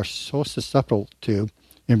mitochondria are so susceptible to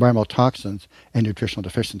environmental toxins and nutritional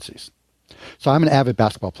deficiencies. So I'm an avid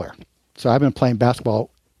basketball player. So I've been playing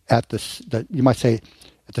basketball at you might say,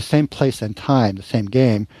 at the same place and time, the same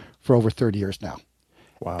game, for over 30 years now.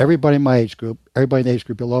 Wow. Everybody in my age group, everybody in the age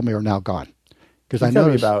group below me are now gone. Because I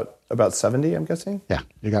know about 70, I'm guessing. Yeah,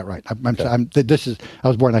 you got it right. I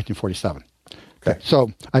was born in 1947. Okay.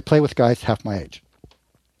 So I play with guys half my age.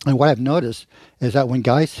 And what I've noticed is that when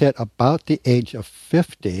guys hit about the age of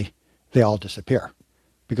 50, they all disappear.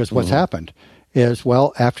 Because what's happened is,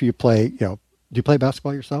 after you play, do you play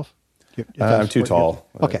basketball yourself? I'm too tall.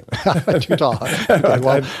 Okay, too tall.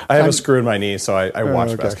 Okay, I have a screw in my knee, so I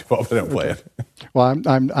watch basketball, but I don't play it. Well,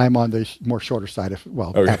 I'm on the more shorter side of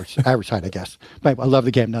average side, I guess. But I love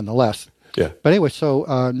the game nonetheless. Yeah. But anyway,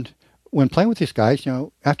 so when playing with these guys,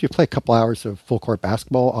 after you play a couple hours of full court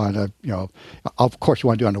basketball on of course you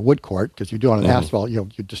want to do it on a wood court, because you do it on an asphalt, you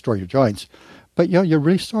destroy your joints. But you're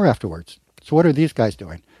really sore afterwards. So what are these guys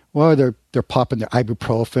doing? Well, they're popping their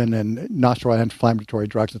ibuprofen and nonsteroidal anti-inflammatory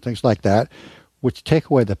drugs and things like that, which take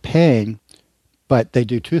away the pain. But they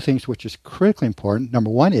do two things, which is critically important. Number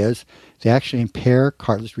one is they actually impair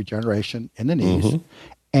cartilage regeneration in the knees,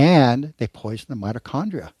 and they poison the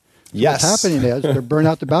mitochondria. So yes. What's happening is they burn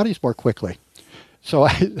out the bodies more quickly. So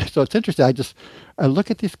it's interesting. I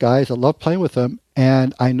look at these guys. I love playing with them,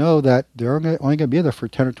 and I know that they're only going to be there for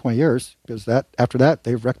 10 or 20 years, because after that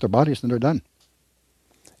they've wrecked their bodies and they're done.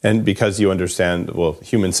 And because you understand,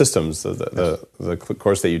 human systems, the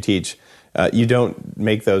course that you teach, you don't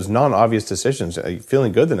make those non-obvious decisions.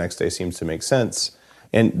 Feeling good the next day seems to make sense.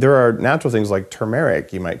 And there are natural things like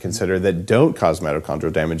turmeric you might consider that don't cause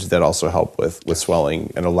mitochondrial damage that also help with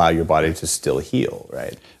swelling and allow your body to still heal,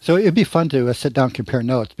 right? So it'd be fun to sit down and compare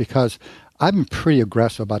notes, because I've been pretty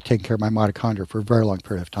aggressive about taking care of my mitochondria for a very long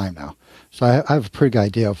period of time now. So I have a pretty good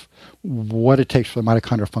idea of what it takes for the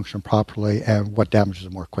mitochondria to function properly and what damages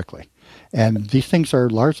them more quickly. And these things are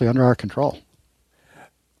largely under our control.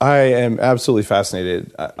 I am absolutely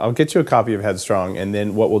fascinated. I'll get you a copy of Headstrong, and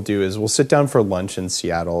then what we'll do is we'll sit down for lunch in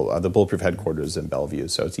Seattle, the Bulletproof headquarters in Bellevue,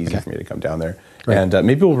 so it's easy for me to come down there. Great. And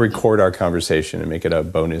maybe we'll record our conversation and make it a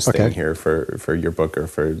bonus thing here for your book or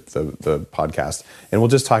for the podcast. And we'll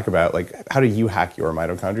just talk about, how do you hack your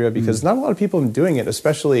mitochondria? Because not a lot of people have been doing it,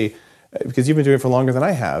 especially because you've been doing it for longer than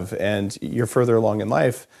I have, and you're further along in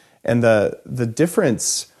life. And the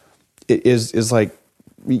difference is like,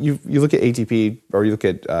 you look at ATP or you look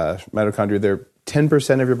at mitochondria, they're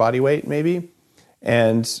 10% of your body weight maybe.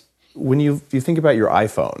 And when you think about your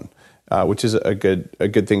iPhone, which is a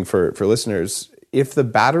good thing for listeners, if the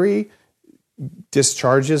battery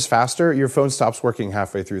discharges faster, your phone stops working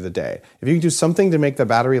halfway through the day. If you can do something to make the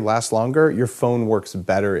battery last longer, your phone works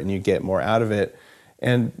better and you get more out of it.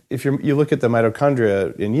 And if you look at the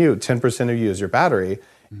mitochondria in you, 10% of you is your battery.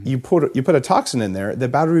 You put a toxin in there, the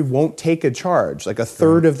battery won't take a charge. Like a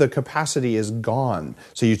third of the capacity is gone.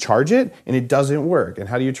 So you charge it and it doesn't work. And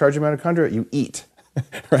how do you charge your mitochondria? You eat,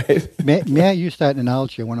 right? May I use that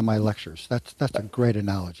analogy in one of my lectures? That's a great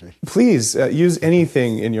analogy. Please use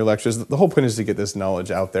anything in your lectures. The whole point is to get this knowledge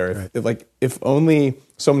out there. Right. If only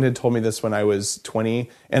someone had told me this when I was 20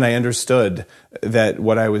 and I understood that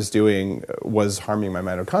what I was doing was harming my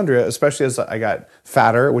mitochondria, especially as I got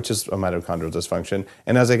fatter, which is a mitochondrial dysfunction,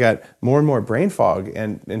 and as I got more and more brain fog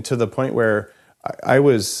and to the point where I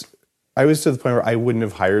was to the point where I wouldn't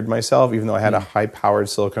have hired myself, even though I had a high-powered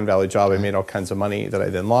Silicon Valley job. I made all kinds of money that I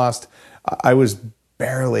then lost. I was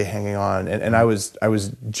barely hanging on, and I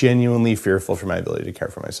was genuinely fearful for my ability to care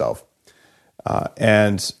for myself.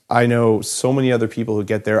 And I know so many other people who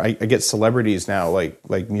get there. I get celebrities now,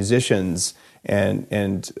 like musicians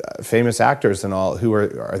and famous actors and all, who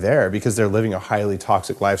are there because they're living a highly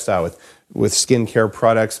toxic lifestyle with skincare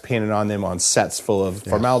products painted on them on sets full of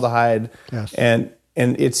formaldehyde. Yes. And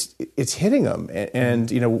it's hitting them.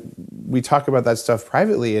 And we talk about that stuff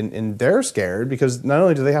privately, and they're scared because not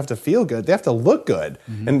only do they have to feel good, they have to look good.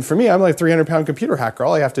 Mm-hmm. And for me, I'm like a 300-pound computer hacker.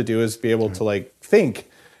 All I have to do is be able to think.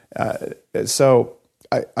 So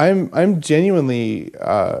I'm genuinely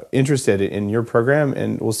interested in your program,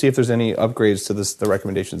 and we'll see if there's any upgrades to the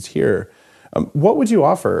recommendations here. What would you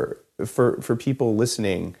offer for people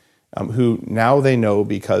listening who now they know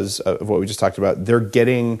because of what we just talked about, they're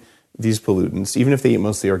getting these pollutants, even if they eat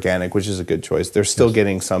mostly organic, which is a good choice, they're still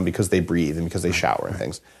getting some because they breathe and because they shower and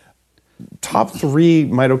things. Top 3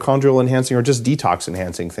 mitochondrial enhancing or just detox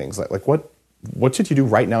enhancing things. Like what should you do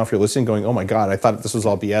right now if you're listening going, oh my God, I thought this was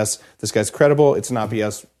all BS. This guy's credible. It's not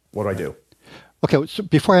BS. What do I do? Okay, so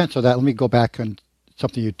before I answer that, let me go back on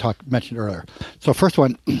something you mentioned earlier. So first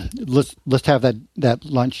one, let's have that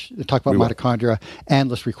lunch, talk about mitochondria, and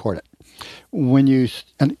let's record it. When you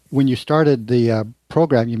started the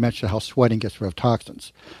program, you mentioned how sweating gets rid of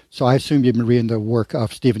toxins. So I assume you've been reading the work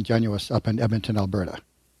of Stephen Genuis up in Edmonton, Alberta.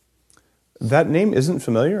 That name isn't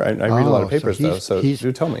familiar. I read a lot of papers, so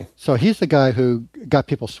do tell me. So he's the guy who got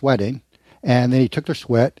people sweating, and then he took their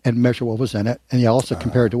sweat and measured what was in it, and he also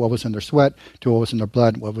compared to what was in their sweat to what was in their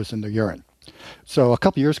blood and what was in their urine. So a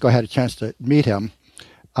couple of years ago, I had a chance to meet him.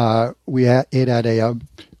 We ate at a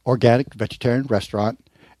organic vegetarian restaurant,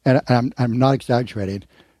 and I'm not exaggerating.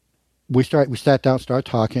 We sat down, started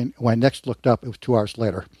talking. When I next looked up, it was 2 hours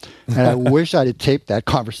later. And I wish I had taped that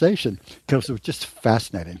conversation because it was just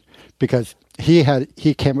fascinating. Because he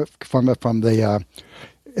came from the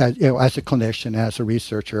as a clinician, as a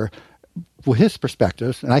researcher, with his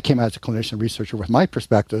perspectives, and I came out as a clinician researcher with my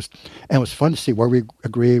perspectives, and it was fun to see where we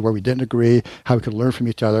agree, where we didn't agree, how we could learn from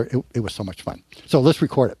each other. It was so much fun. So let's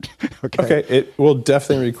record it. Okay, it will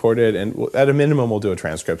definitely record it, and at a minimum, we'll do a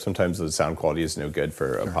transcript. Sometimes the sound quality is no good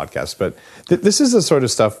for a podcast, but this is the sort of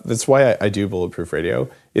stuff, that's why I do Bulletproof Radio,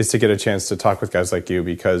 is to get a chance to talk with guys like you,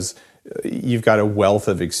 because you've got a wealth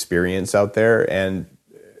of experience out there, and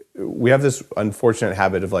we have this unfortunate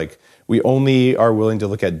habit of we only are willing to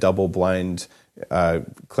look at double-blind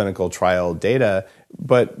clinical trial data,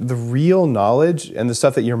 but the real knowledge and the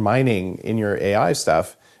stuff that you're mining in your AI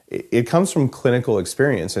stuff, it comes from clinical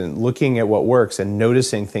experience and looking at what works and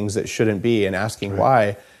noticing things that shouldn't be and asking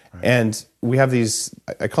why. Right. And we have these,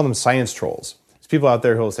 I call them science trolls. There's people out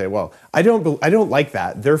there who will say, well, I don't like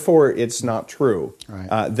that, therefore it's not true.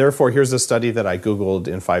 Right. Therefore, here's a study that I Googled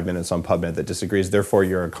in 5 minutes on PubMed that disagrees, therefore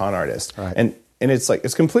you're a con artist. Right. And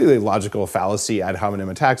it's completely logical fallacy, ad hominem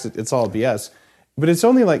attacks. It's all BS. But it's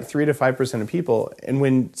only 3 to 5% of people. And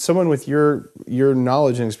when someone with your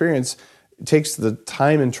knowledge and experience takes the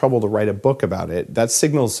time and trouble to write a book about it, that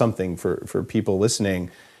signals something for people listening.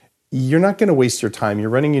 You're not going to waste your time. You're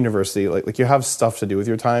running university. You have stuff to do with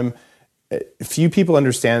your time. Few people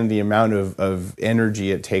understand the amount of energy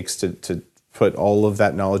it takes to put all of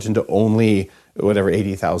that knowledge into only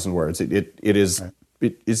 80,000 words. It is... Right.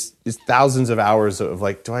 It's thousands of hours of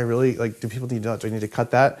do I really, do people do I need to cut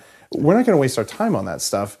that? We're not going to waste our time on that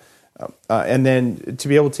stuff. And then to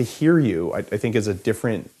be able to hear you, I think is a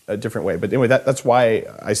different way. But anyway, that's why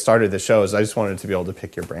I started the show, is I just wanted to be able to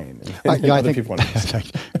pick your brain. And I think, people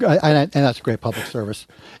and that's a great public service.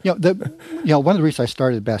 One of the reasons I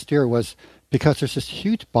started Bastyr was because there's this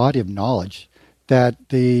huge body of knowledge that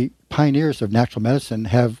the pioneers of natural medicine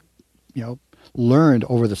have, learned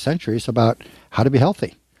over the centuries about how to be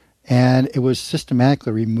healthy. And it was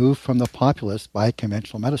systematically removed from the populace by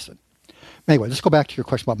conventional medicine. Anyway, let's go back to your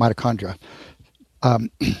question about mitochondria.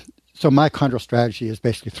 So mitochondrial strategy is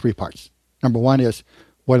basically 3 parts. Number 1 is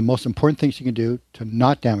what are the most important things you can do to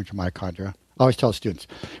not damage your mitochondria. I always tell students,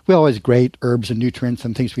 we always grade herbs and nutrients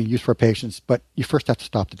and things we can use for our patients, but you first have to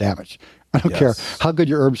stop the damage. I don't care how good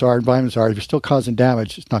your herbs are and vitamins are. If you're still causing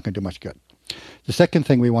damage, it's not going to do much good. The second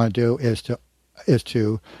thing we want to do is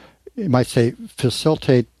to, you might say,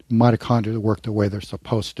 facilitate mitochondria to work the way they're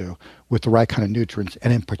supposed to with the right kind of nutrients.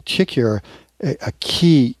 And in particular, a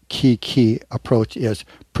key approach is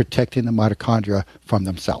protecting the mitochondria from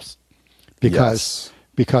themselves. Because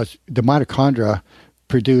the mitochondria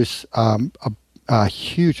produce a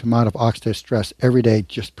huge amount of oxidative stress every day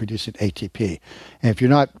just producing ATP. And if you're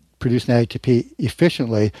not producing ATP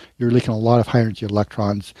efficiently, you're leaking a lot of high energy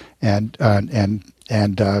electrons and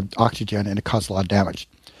oxygen, and it causes a lot of damage.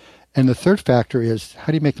 And the third factor is, how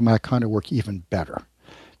do you make the mitochondria work even better?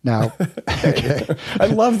 Now, okay. I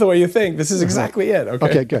love the way you think. This is exactly it.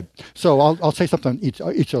 Okay, good. So I'll say something on each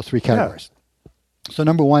of those 3 categories. Yeah. So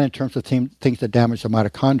number 1, in terms of things that damage the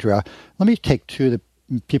mitochondria, let me take 2 that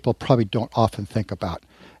people probably don't often think about.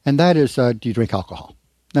 And that is, do you drink alcohol?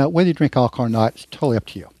 Now, whether you drink alcohol or not, it's totally up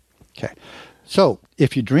to you. Okay. So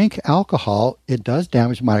if you drink alcohol, it does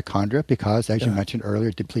damage mitochondria because, as you mentioned earlier,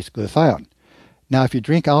 it depletes glutathione. Now, if you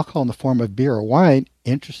drink alcohol in the form of beer or wine,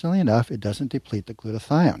 interestingly enough, it doesn't deplete the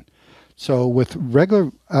glutathione. So with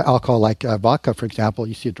regular alcohol like vodka, for example,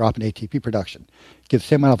 you see a drop in ATP production. Give the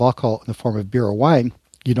same amount of alcohol in the form of beer or wine,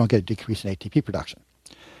 you don't get a decrease in ATP production.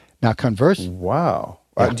 Now, converse. Wow.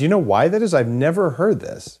 Do you know why that is? I've never heard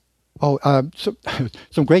this.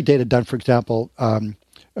 Some great data done, for example,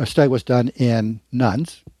 a study was done in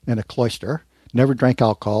nuns in a cloister, never drank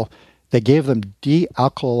alcohol. They gave them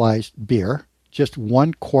de-alcoholized beer, just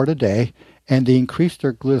 1 quart a day, and they increased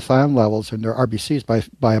their glutathione levels and their RBCs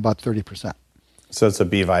by about 30%. So it's a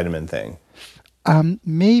B vitamin thing.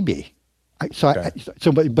 Maybe.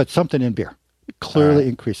 But something in beer clearly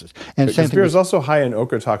increases. And because beer is also high in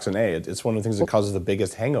ochratoxin A. It's one of the things that causes the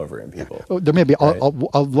biggest hangover in people. There may be a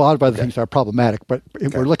lot of other things that are problematic, but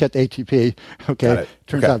if we're looking at the ATP,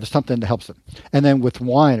 turns out there's something that helps them. And then with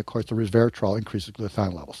wine, of course, the resveratrol increases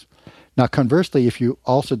glutathione levels. Now, conversely, if you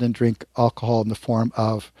also then drink alcohol in the form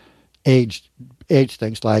of aged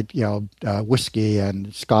things like whiskey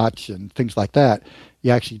and scotch and things like that,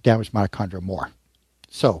 you actually damage mitochondria more.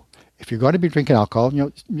 So if you're going to be drinking alcohol,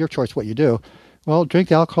 your choice what you do. Well, drink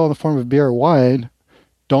the alcohol in the form of beer or wine.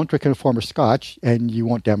 Don't drink it in the form of scotch, and you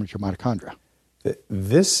won't damage your mitochondria.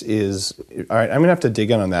 This is all right. I'm going to have to dig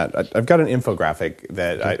in on that. I've got an infographic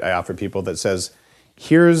that I offer people that says,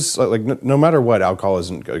 here's no matter what, alcohol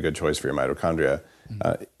isn't a good choice for your mitochondria.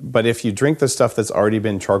 But if you drink the stuff that's already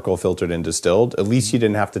been charcoal filtered and distilled, at least you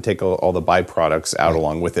didn't have to take all the byproducts out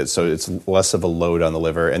along with it. So it's less of a load on the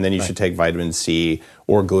liver. And then you should take vitamin C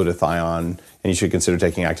or glutathione, and you should consider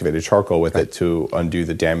taking activated charcoal with it to undo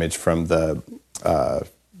the damage from the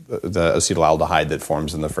acetaldehyde that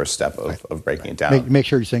forms in the first step of breaking it down. Make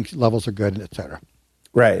sure your zinc levels are good, et cetera.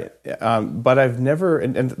 Right. But I've never,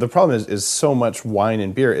 and the problem is so much wine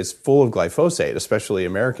and beer is full of glyphosate, especially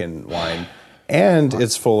American wine. And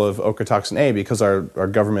it's full of ochratoxin A because our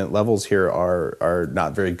government levels here are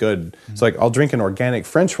not very good. Mm-hmm. So I'll drink an organic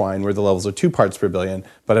French wine where the levels are 2 parts per billion,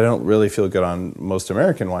 but I don't really feel good on most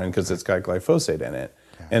American wine because it's got glyphosate in it.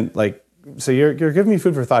 Yeah. And so you're giving me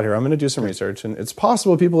food for thought here. I'm going to do some research, and it's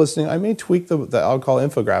possible people listening, I may tweak the alcohol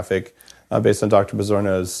infographic based on Dr.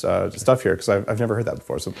 Bozzorno's stuff here because I've never heard that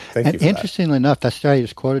before. So thank you for that. Interestingly enough, that study I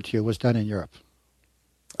just quoted to you was done in Europe.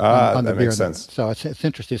 On the that beer makes sense. So it's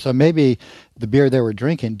interesting. So maybe the beer they were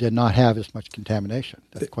drinking did not have as much contamination.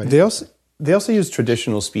 That's quite They also use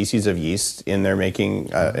traditional species of yeast in their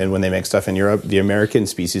making, and when they make stuff in Europe, the American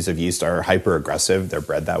species of yeast are hyper aggressive. They're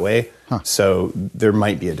bred that way, so there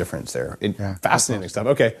might be a difference there. Fascinating stuff.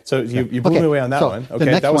 Okay, so you blew me away on that one.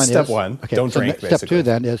 Okay, that was step one. Don't drink. Step basically. 2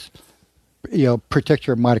 then is protect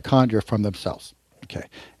your mitochondria from themselves. Okay,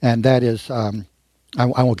 and that is. I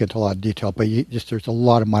won't get into a lot of detail, but there's a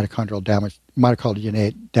lot of mitochondrial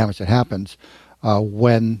DNA damage that happens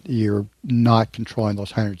when you're not controlling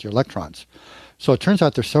those high energy electrons. So it turns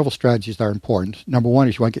out there's several strategies that are important. Number one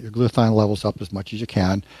is you want to get your glutathione levels up as much as you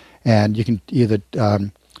can, and you can either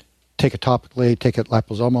take it topically, take it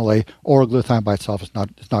liposomally, or glutathione by itself is not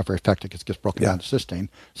very effective because it gets broken down to cysteine.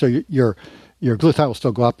 So your glutathione will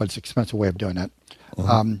still go up, but it's an expensive way of doing it.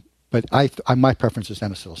 Mm-hmm. But my preference is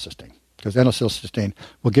N-acetylcysteine, because N-acetylcysteine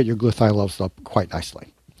will get your glutathione levels up quite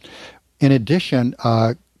nicely. In addition,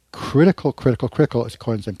 critical is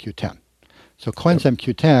coenzyme Q10. So coenzyme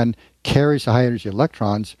Q10 carries the high energy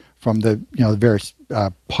electrons from the various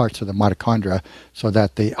parts of the mitochondria, so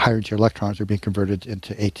that the high energy electrons are being converted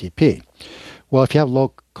into ATP. Well, if you have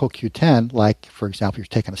low CoQ10, like for example, you're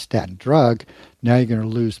taking a statin drug, now you're going to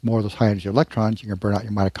lose more of those high energy electrons. You're going to burn out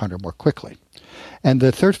your mitochondria more quickly. And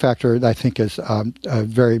the third factor that I think is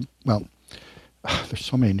very well. There's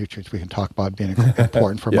so many nutrients we can talk about being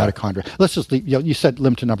important for mitochondria. Let's just leave, you said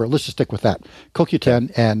limited number. Let's just stick with that.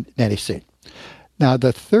 CoQ10 and NAC. Now,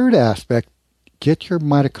 the third aspect, get your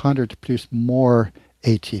mitochondria to produce more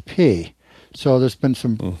ATP. So there's been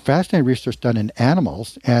some fascinating research done in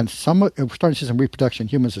animals, and we're starting to see some reproduction in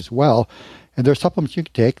humans as well. And there are supplements you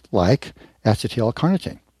can take, like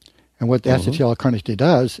acetyl-L-carnitine. And what the acetyl-L-carnitine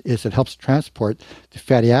does is it helps transport the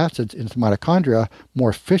fatty acids into the mitochondria more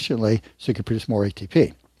efficiently so you can produce more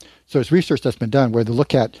ATP. So there's research that's been done where they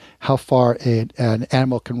look at how far an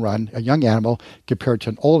animal can run, a young animal, compared to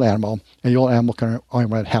an old animal, and the old animal can only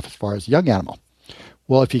run half as far as a young animal.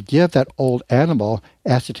 Well, if you give that old animal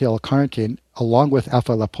acetyl-L-carnitine along with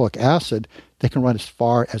alpha-lipoic acid, they can run as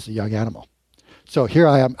far as the young animal. So here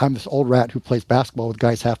I am. I'm this old rat who plays basketball with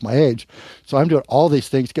guys half my age. So I'm doing all these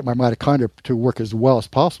things to get my mitochondria to work as well as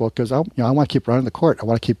possible because I want to keep running the court. I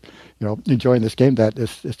want to keep enjoying this game that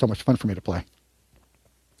is so much fun for me to play.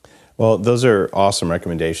 Well, those are awesome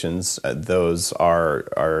recommendations. Those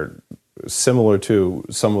are similar to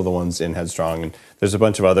some of the ones in Headstrong. And there's a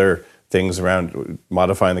bunch of other things around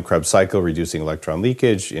modifying the Krebs cycle, reducing electron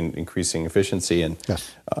leakage, increasing efficiency. And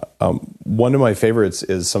Yes. One of my favorites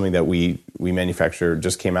is something that we manufacture,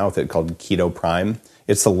 just came out with it, called Keto Prime.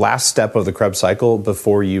 It's the last step of the Krebs cycle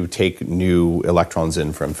before you take new electrons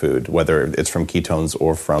in from food, whether it's from ketones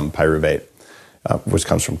or from pyruvate, which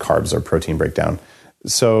comes from carbs or protein breakdown.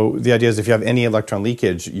 So the idea is if you have any electron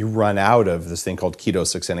leakage, you run out of this thing called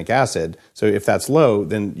ketosuccinic acid. So if that's low,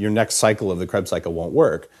 then your next cycle of the Krebs cycle won't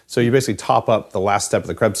work. So you basically top up the last step of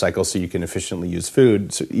the Krebs cycle so you can efficiently use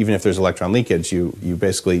food. So even if there's electron leakage, you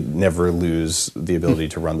basically never lose the ability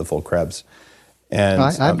to run the full Krebs. And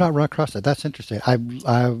I've not run across it. That's interesting. I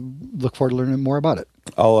look forward to learning more about it.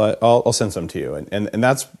 I'll send some to you. And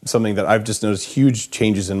that's something that I've just noticed huge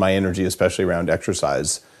changes in my energy, especially around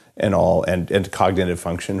exercise and all, and cognitive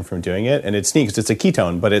function from doing it. And it's neat because it's a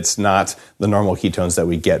ketone, but it's not the normal ketones that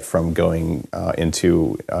we get from going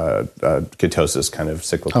into ketosis kind of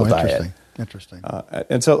cyclical diet. Interesting.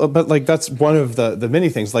 And so, but like that's one of the many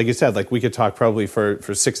things. Like you said, like we could talk probably for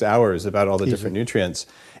 6 hours about all the different nutrients.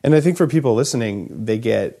 And I think for people listening, they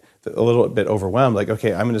get a little bit overwhelmed. Like,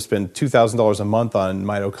 okay, I'm going to spend $2,000 a month on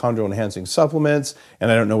mitochondrial enhancing supplements,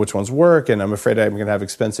 and I don't know which ones work, and I'm afraid I'm going to have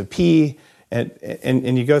expensive pee.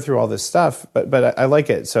 And you go through all this stuff, but I like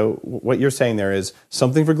it. So what you're saying there is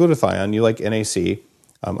something for glutathione. You like NAC.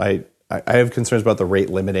 I have concerns about the rate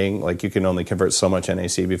limiting. Like you can only convert so much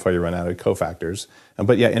NAC before you run out of cofactors.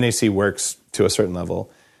 But yeah, NAC works to a certain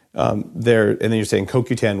level. And then you're saying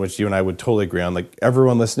CoQ10, which you and I would totally agree on. Like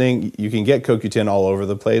everyone listening, you can get CoQ10 all over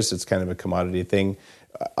the place. It's kind of a commodity thing.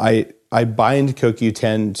 I bind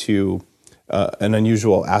CoQ10 to an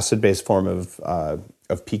unusual acid-based form of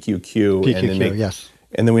PQQ. Yes.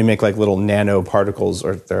 And then we make like little nanoparticles,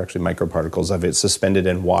 or they're actually microparticles of it, suspended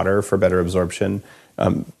in water for better absorption,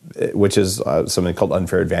 which is something called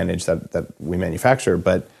unfair advantage that we manufacture.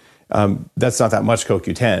 But that's not that much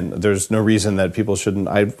CoQ10. There's no reason that people shouldn't.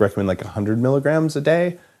 I recommend like 100 milligrams a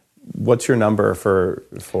day. What's your number for?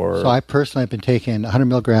 So I personally have been taking 100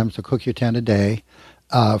 milligrams of CoQ10 a day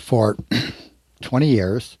for 20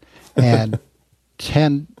 years, and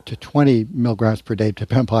 10 to 20 milligrams per day,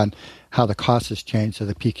 depending upon how the cost has changed of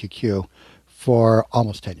the PQQ, for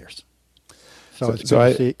almost 10 years. So it's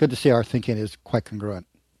good to see our thinking is quite congruent.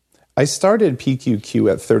 I started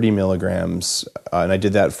PQQ at 30 milligrams, and I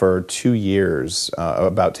did that for 2 years,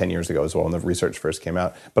 about 10 years ago as well, when the research first came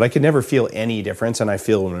out. But I could never feel any difference, and I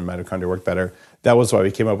feel when my mitochondria work better. That was why we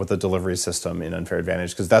came up with the delivery system in Unfair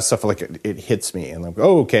Advantage, because that stuff, like, it hits me. And I'm like,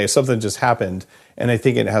 oh, okay, something just happened. And I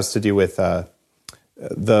think it has to do with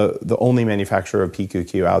the only manufacturer of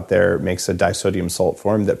PQQ out there makes a disodium salt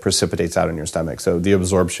form that precipitates out in your stomach. So the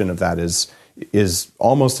absorption of that is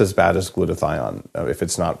almost as bad as glutathione if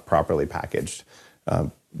it's not properly packaged.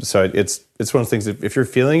 So it's one of those things. If you're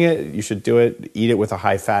feeling it, you should do it. Eat it with a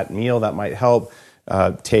high-fat meal. That might help.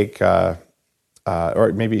 Or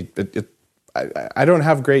maybe I don't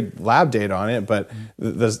have great lab data on it, but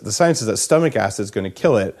the science is that stomach acid is going to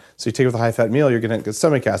kill it. So you take it with a high-fat meal, you're going to get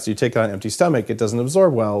stomach acid. You take it on an empty stomach, it doesn't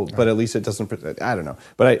absorb well, but at least it doesn't. I don't know.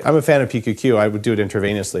 But I'm a fan of PQQ. I would do it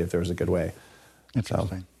intravenously if there was a good way.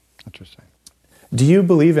 Interesting. Do you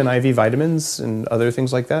believe in IV vitamins and other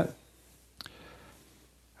things like that?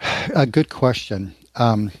 A good question.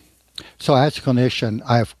 So as a clinician,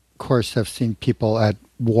 I, of course, have seen people at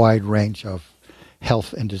wide range of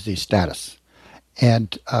health and disease status.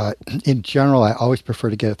 And in general, I always prefer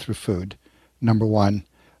to get it through food, number one.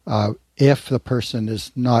 If the person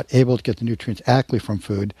is not able to get the nutrients adequately from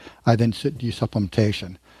food, I then do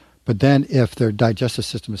supplementation. But then if their digestive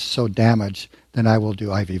system is so damaged, then I will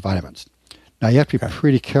do IV vitamins. Now, you have to be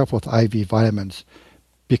pretty careful with IV vitamins,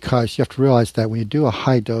 because you have to realize that when you do a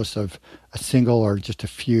high dose of a single or just a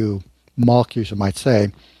few molecules, you might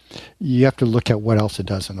say, you have to look at what else it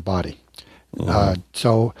does in the body.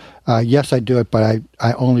 So yes, I do it, but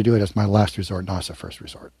I only do it as my last resort, not as a first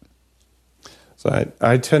resort. So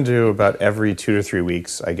I tend to, about every 2 to 3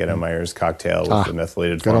 weeks, I get a Myers cocktail with the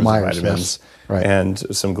methylated forms of vitamins, and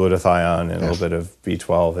some glutathione and a little bit of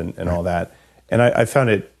B12 and all that. And I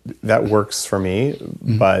found that works for me,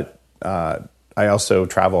 but I also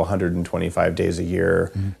travel 125 days a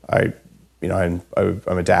year. I'm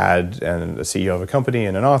a dad and a CEO of a company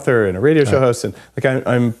and an author and a radio show host, and like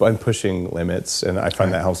I'm pushing limits, and I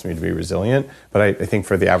find that helps me to be resilient. But I think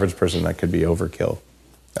for the average person, that could be overkill.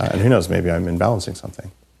 And who knows? Maybe I'm imbalancing something.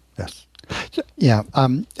 Yes. So, yeah.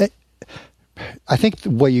 I think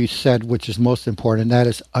what you said, which is most important, that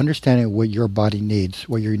is understanding what your body needs,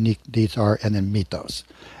 what your unique needs are, and then meet those.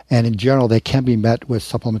 And in general, they can be met with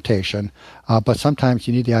supplementation, but sometimes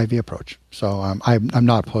you need the IV approach. So I'm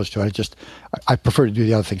not opposed to it. I prefer to do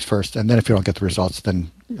the other things first, and then if you don't get the results,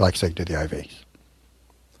 then, like I say, do the IVs.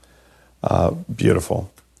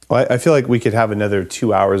 Beautiful. Well, I feel like we could have another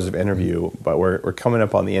 2 hours of interview, but we're coming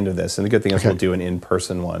up on the end of this. And the good thing is we'll do an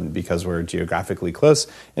in-person one because we're geographically close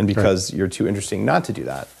and because you're too interesting not to do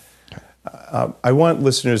that. I want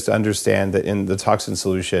listeners to understand that in the toxin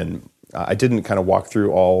solution, I didn't kind of walk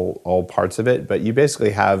through all parts of it, but you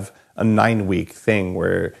basically have a 9-week thing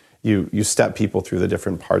where you step people through the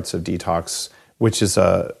different parts of detox, which is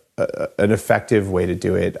an effective way to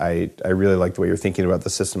do it. I really like the way you're thinking about the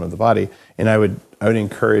system of the body, and I would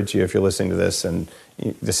encourage you, if you're listening to this and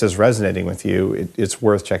this is resonating with you, it's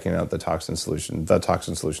worth checking out the Toxin Solution,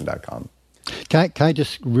 thetoxinsolution.com. Can I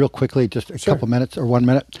just real quickly, just a couple minutes or 1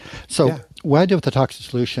 minute? So what I do with the Toxin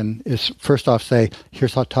Solution is first off say,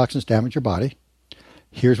 here's how toxins damage your body.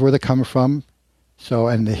 Here's where they're coming from.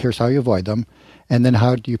 And here's how you avoid them. And then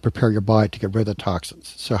how do you prepare your body to get rid of the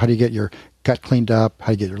toxins? So how do you get your gut cleaned up? How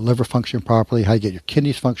do you get your liver functioning properly? How do you get your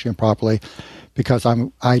kidneys functioning properly? Because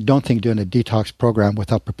I don't think doing a detox program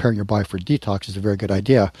without preparing your body for detox is a very good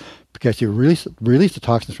idea, because you release the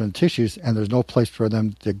toxins from the tissues and there's no place for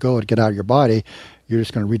them to go to get out of your body. You're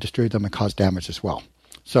just going to redistribute them and cause damage as well.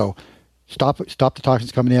 So stop the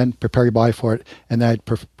toxins coming in, prepare your body for it, and then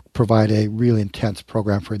provide a really intense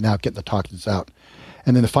program for now getting the toxins out.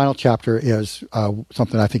 And then the final chapter is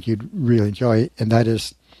something I think you'd really enjoy, and that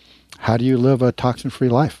is, how do you live a toxin-free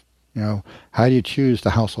life? How do you choose the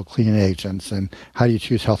household cleaning agents, and how do you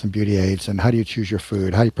choose health and beauty aids, and how do you choose your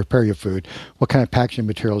food? How do you prepare your food? What kind of packaging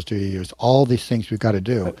materials do you use? All these things we've got to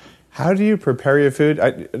do. How do you prepare your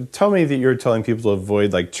food? Tell me that you're telling people to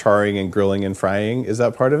avoid like charring and grilling and frying. Is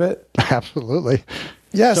that part of it? Absolutely.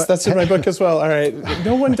 Yes, that's in my book as well. All right.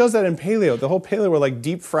 No one does that in paleo. The whole paleo were like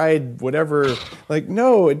deep fried, whatever. Like,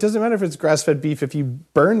 no, it doesn't matter if it's grass-fed beef. If you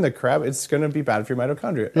burn the crap, it's going to be bad for your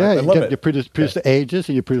mitochondria. Yeah, I love it. You produce the ages,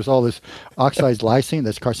 and you produce all this oxidized lysine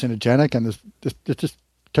that's carcinogenic, and it's just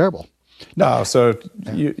terrible. No, so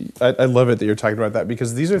I love it that you're talking about that,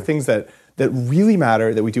 because these are things that really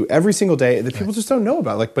matter, that we do every single day, that people just don't know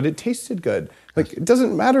about. Like, but it tasted good. Like, it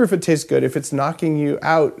doesn't matter if it tastes good. If it's knocking you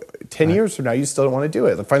out 10 years from now, you still don't want to do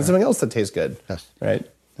it. Like, find something else that tastes good. Yes. Right?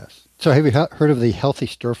 Yes. So have you heard of the healthy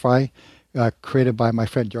stir fry created by my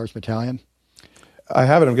friend George Battalion? I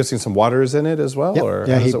have it. I'm guessing some water is in it as well, or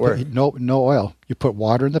how does it work? No oil. You put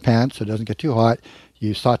water in the pan so it doesn't get too hot.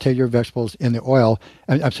 You saute your vegetables in the oil.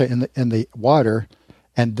 I'm sorry, in the water,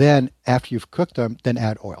 and then after you've cooked them, then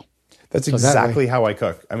add oil. That's exactly how I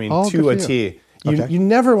cook. I mean, to a T. You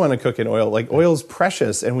never want to cook in oil. Like, oil is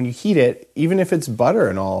precious, and when you heat it, even if it's butter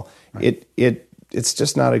and all, it's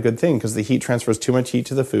just not a good thing, because the heat transfers too much heat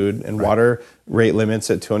to the food, and water rate limits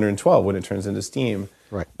at 212 when it turns into steam.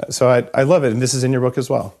 Right. So I love it, and this is in your book as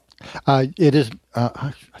well. It is.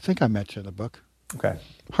 I think I mentioned in the book. Okay.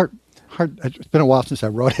 Hard. It's been a while since I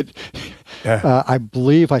wrote it. Yeah. I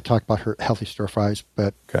believe I talked about her healthy stir fries,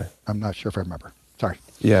 but okay. I'm not sure if I remember. Sorry.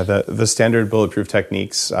 Yeah, the standard bulletproof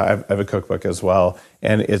techniques. I have a cookbook as well,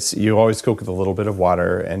 and you always cook with a little bit of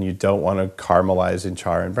water, and you don't want to caramelize and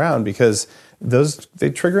char and brown, because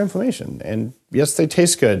they trigger inflammation. And yes, they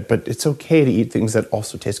taste good, but it's okay to eat things that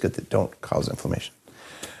also taste good that don't cause inflammation.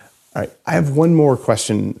 All right, I have one more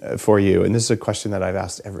question for you, and this is a question that I've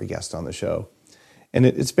asked every guest on the show. And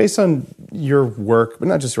it's based on your work, but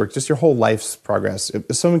not just work, just your whole life's progress.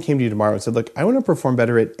 If someone came to you tomorrow and said, look, I want to perform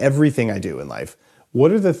better at everything I do in life,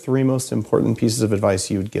 what are the 3 most important pieces of advice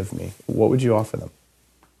you would give me? What would you offer them?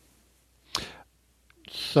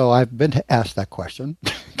 So I've been asked that question.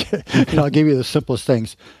 And I'll give you the simplest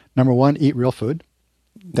things. Number 1, eat real food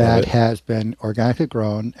that has been organically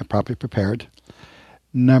grown and properly prepared.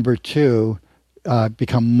 Number 2,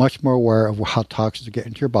 become much more aware of how toxins get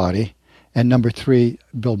into your body. And number 3,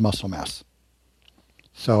 build muscle mass.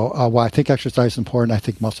 So while I think exercise is important, I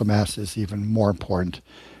think muscle mass is even more important.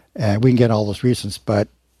 And we can get all those reasons, but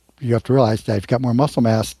you have to realize that if you've got more muscle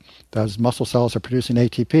mass, those muscle cells are producing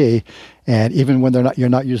ATP, and even when you're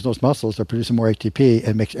not using those muscles, they're producing more ATP, and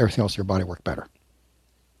it makes everything else in your body work better.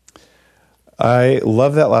 I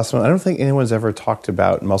love that last one. I don't think anyone's ever talked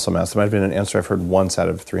about muscle mass. It might have been an answer I've heard once out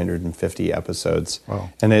of 350 episodes. Wow.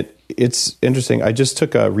 And it's interesting. I just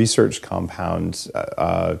took a research compound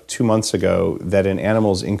 2 months ago that in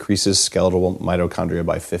animals increases skeletal mitochondria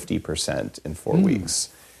by 50% in 4 weeks.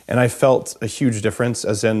 And I felt a huge difference,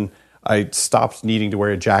 as in I stopped needing to wear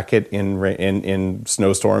a jacket in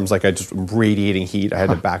snowstorms. Like I just radiating heat. I had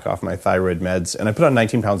to back off my thyroid meds, and I put on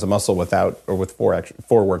 19 pounds of muscle with 4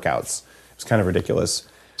 workouts. It was kind of ridiculous.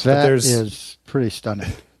 That is pretty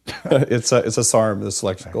stunning. It's a SARM, a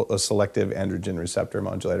selective androgen receptor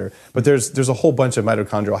modulator. But there's a whole bunch of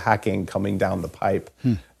mitochondrial hacking coming down the pipe,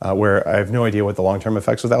 where I have no idea what the long-term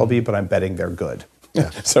effects of that will be, but I'm betting they're good.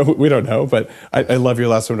 So we don't know, but I love your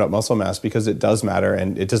last one about muscle mass because it does matter,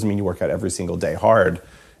 and it doesn't mean you work out every single day hard.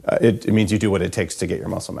 It means you do what it takes to get your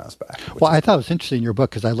muscle mass back. Well, I thought it was interesting in your book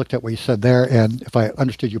because I looked at what you said there, and if I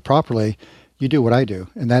understood you properly, you do what I do,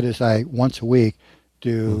 and that is I once a week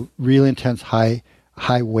do really intense high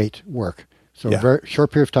weight work. So a very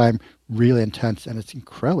short period of time, really intense, and it's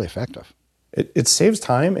incredibly effective. It saves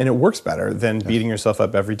time, and it works better than beating yourself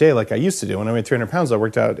up every day like I used to do. When I weighed 300 pounds, I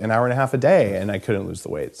worked out an hour and a half a day, and I couldn't lose the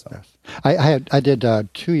weight. So. Yes. I did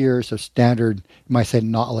 2 years of standard, you might say,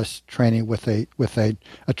 Nautilus training with a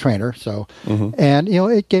trainer. So, and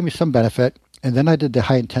it gave me some benefit. And then I did the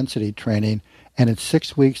high intensity training, and in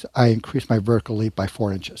 6 weeks, I increased my vertical leap by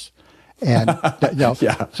 4 inches. And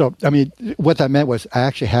so I mean, what that meant was I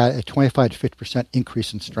actually had a 25 to 50%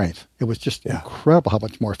 increase in strength. It was just incredible how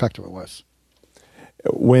much more effective it was.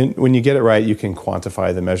 When you get it right, you can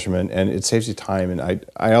quantify the measurement, and it saves you time. And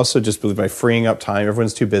I also just believe by freeing up time,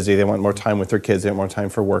 everyone's too busy. They want more time with their kids. They want more time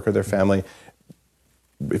for work or their family.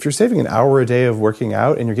 If you're saving an hour a day of working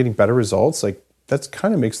out and you're getting better results, like that's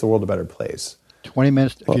kind of makes the world a better place. 20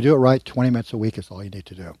 minutes. If you do it right, 20 minutes a week is all you need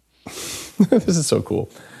to do. This is so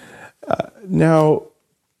cool. Now,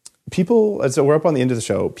 people, so we're up on the end of the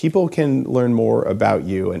show. People can learn more about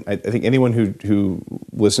you, and I think anyone who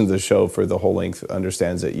listens to the show for the whole length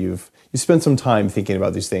understands that you spent some time thinking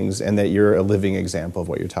about these things, and that you're a living example of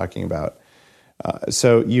what you're talking about.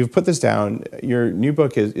 So you've put this down. Your new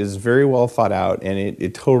book is very well thought out, and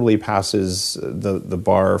it totally passes the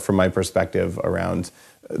bar from my perspective around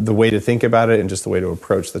the way to think about it and just the way to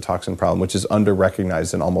approach the toxin problem, which is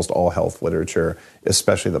under-recognized in almost all health literature,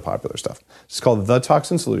 especially the popular stuff. It's called The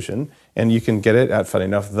Toxin Solution, and you can get it at, funny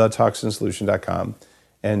enough, thetoxinsolution.com.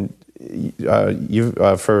 And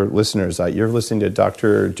for listeners, you're listening to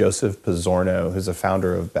Dr. Joseph Pizzorno, who's a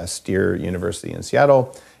founder of Bastyr University in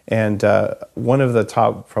Seattle, and one of the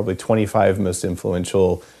top probably 25 most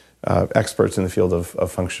influential experts in the field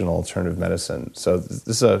of functional alternative medicine. So this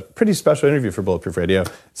is a pretty special interview for Bulletproof Radio.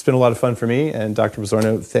 It's been a lot of fun for me, and Dr.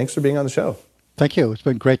 Pizzorno, thanks for being on the show. Thank you. It's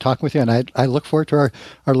been great talking with you, and I look forward to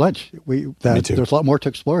our lunch. Me too. There's a lot more to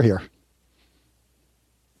explore here.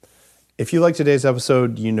 If you like today's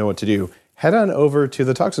episode, you know what to do. Head on over to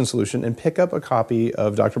The Toxin Solution and pick up a copy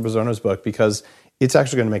of Dr. Pizzorno's book, because it's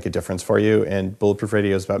actually going to make a difference for you, and Bulletproof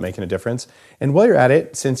Radio is about making a difference. And while you're at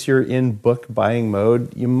it, since you're in book buying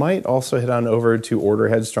mode, you might also head on over to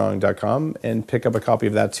orderheadstrong.com and pick up a copy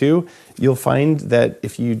of that too. You'll find that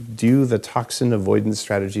if you do the toxin avoidance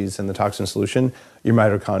strategies and the toxin solution, your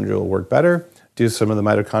mitochondria will work better. Do some of the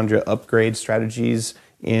mitochondria upgrade strategies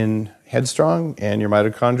in Headstrong, and your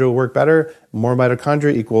mitochondria will work better. More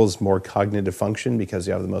mitochondria equals more cognitive function, because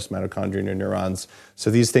you have the most mitochondria in your neurons.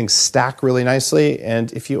 So these things stack really nicely,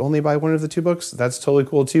 and if you only buy one of the two books, that's totally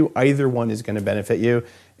cool too. Either one is going to benefit you,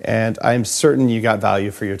 and I'm certain you got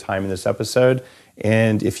value for your time in this episode.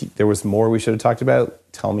 And if there was more we should have talked about,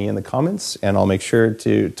 tell me in the comments, and I'll make sure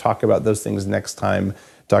to talk about those things next time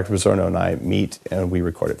Dr. Pizzorno and I meet and we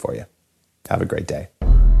record it for you. Have a great day.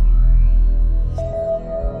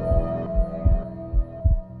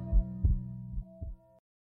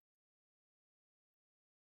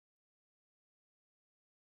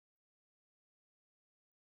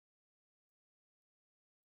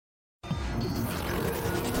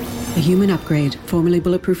 The Human Upgrade, formerly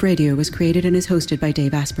Bulletproof Radio, was created and is hosted by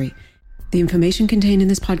Dave Asprey. The information contained in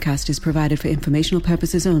this podcast is provided for informational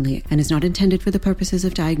purposes only and is not intended for the purposes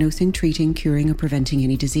of diagnosing, treating, curing, or preventing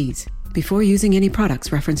any disease. Before using any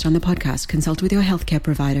products referenced on the podcast, consult with your healthcare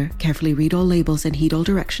provider, carefully read all labels, and heed all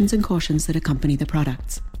directions and cautions that accompany the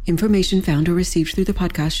products. Information found or received through the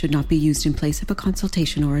podcast should not be used in place of a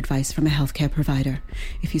consultation or advice from a healthcare provider.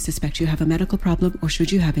 If you suspect you have a medical problem or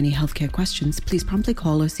should you have any healthcare questions, please promptly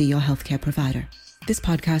call or see your healthcare provider. This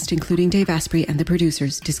podcast, including Dave Asprey and the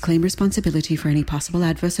producers, disclaim responsibility for any possible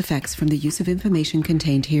adverse effects from the use of information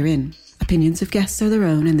contained herein. Opinions of guests are their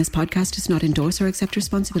own, and this podcast does not endorse or accept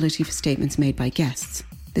responsibility for statements made by guests.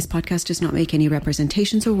 This podcast does not make any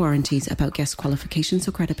representations or warranties about guest qualifications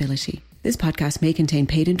or credibility. This podcast may contain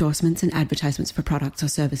paid endorsements and advertisements for products or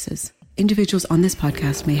services. Individuals on this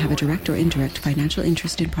podcast may have a direct or indirect financial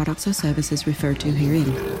interest in products or services referred to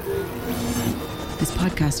herein. This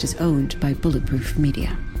podcast is owned by Bulletproof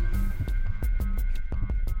Media.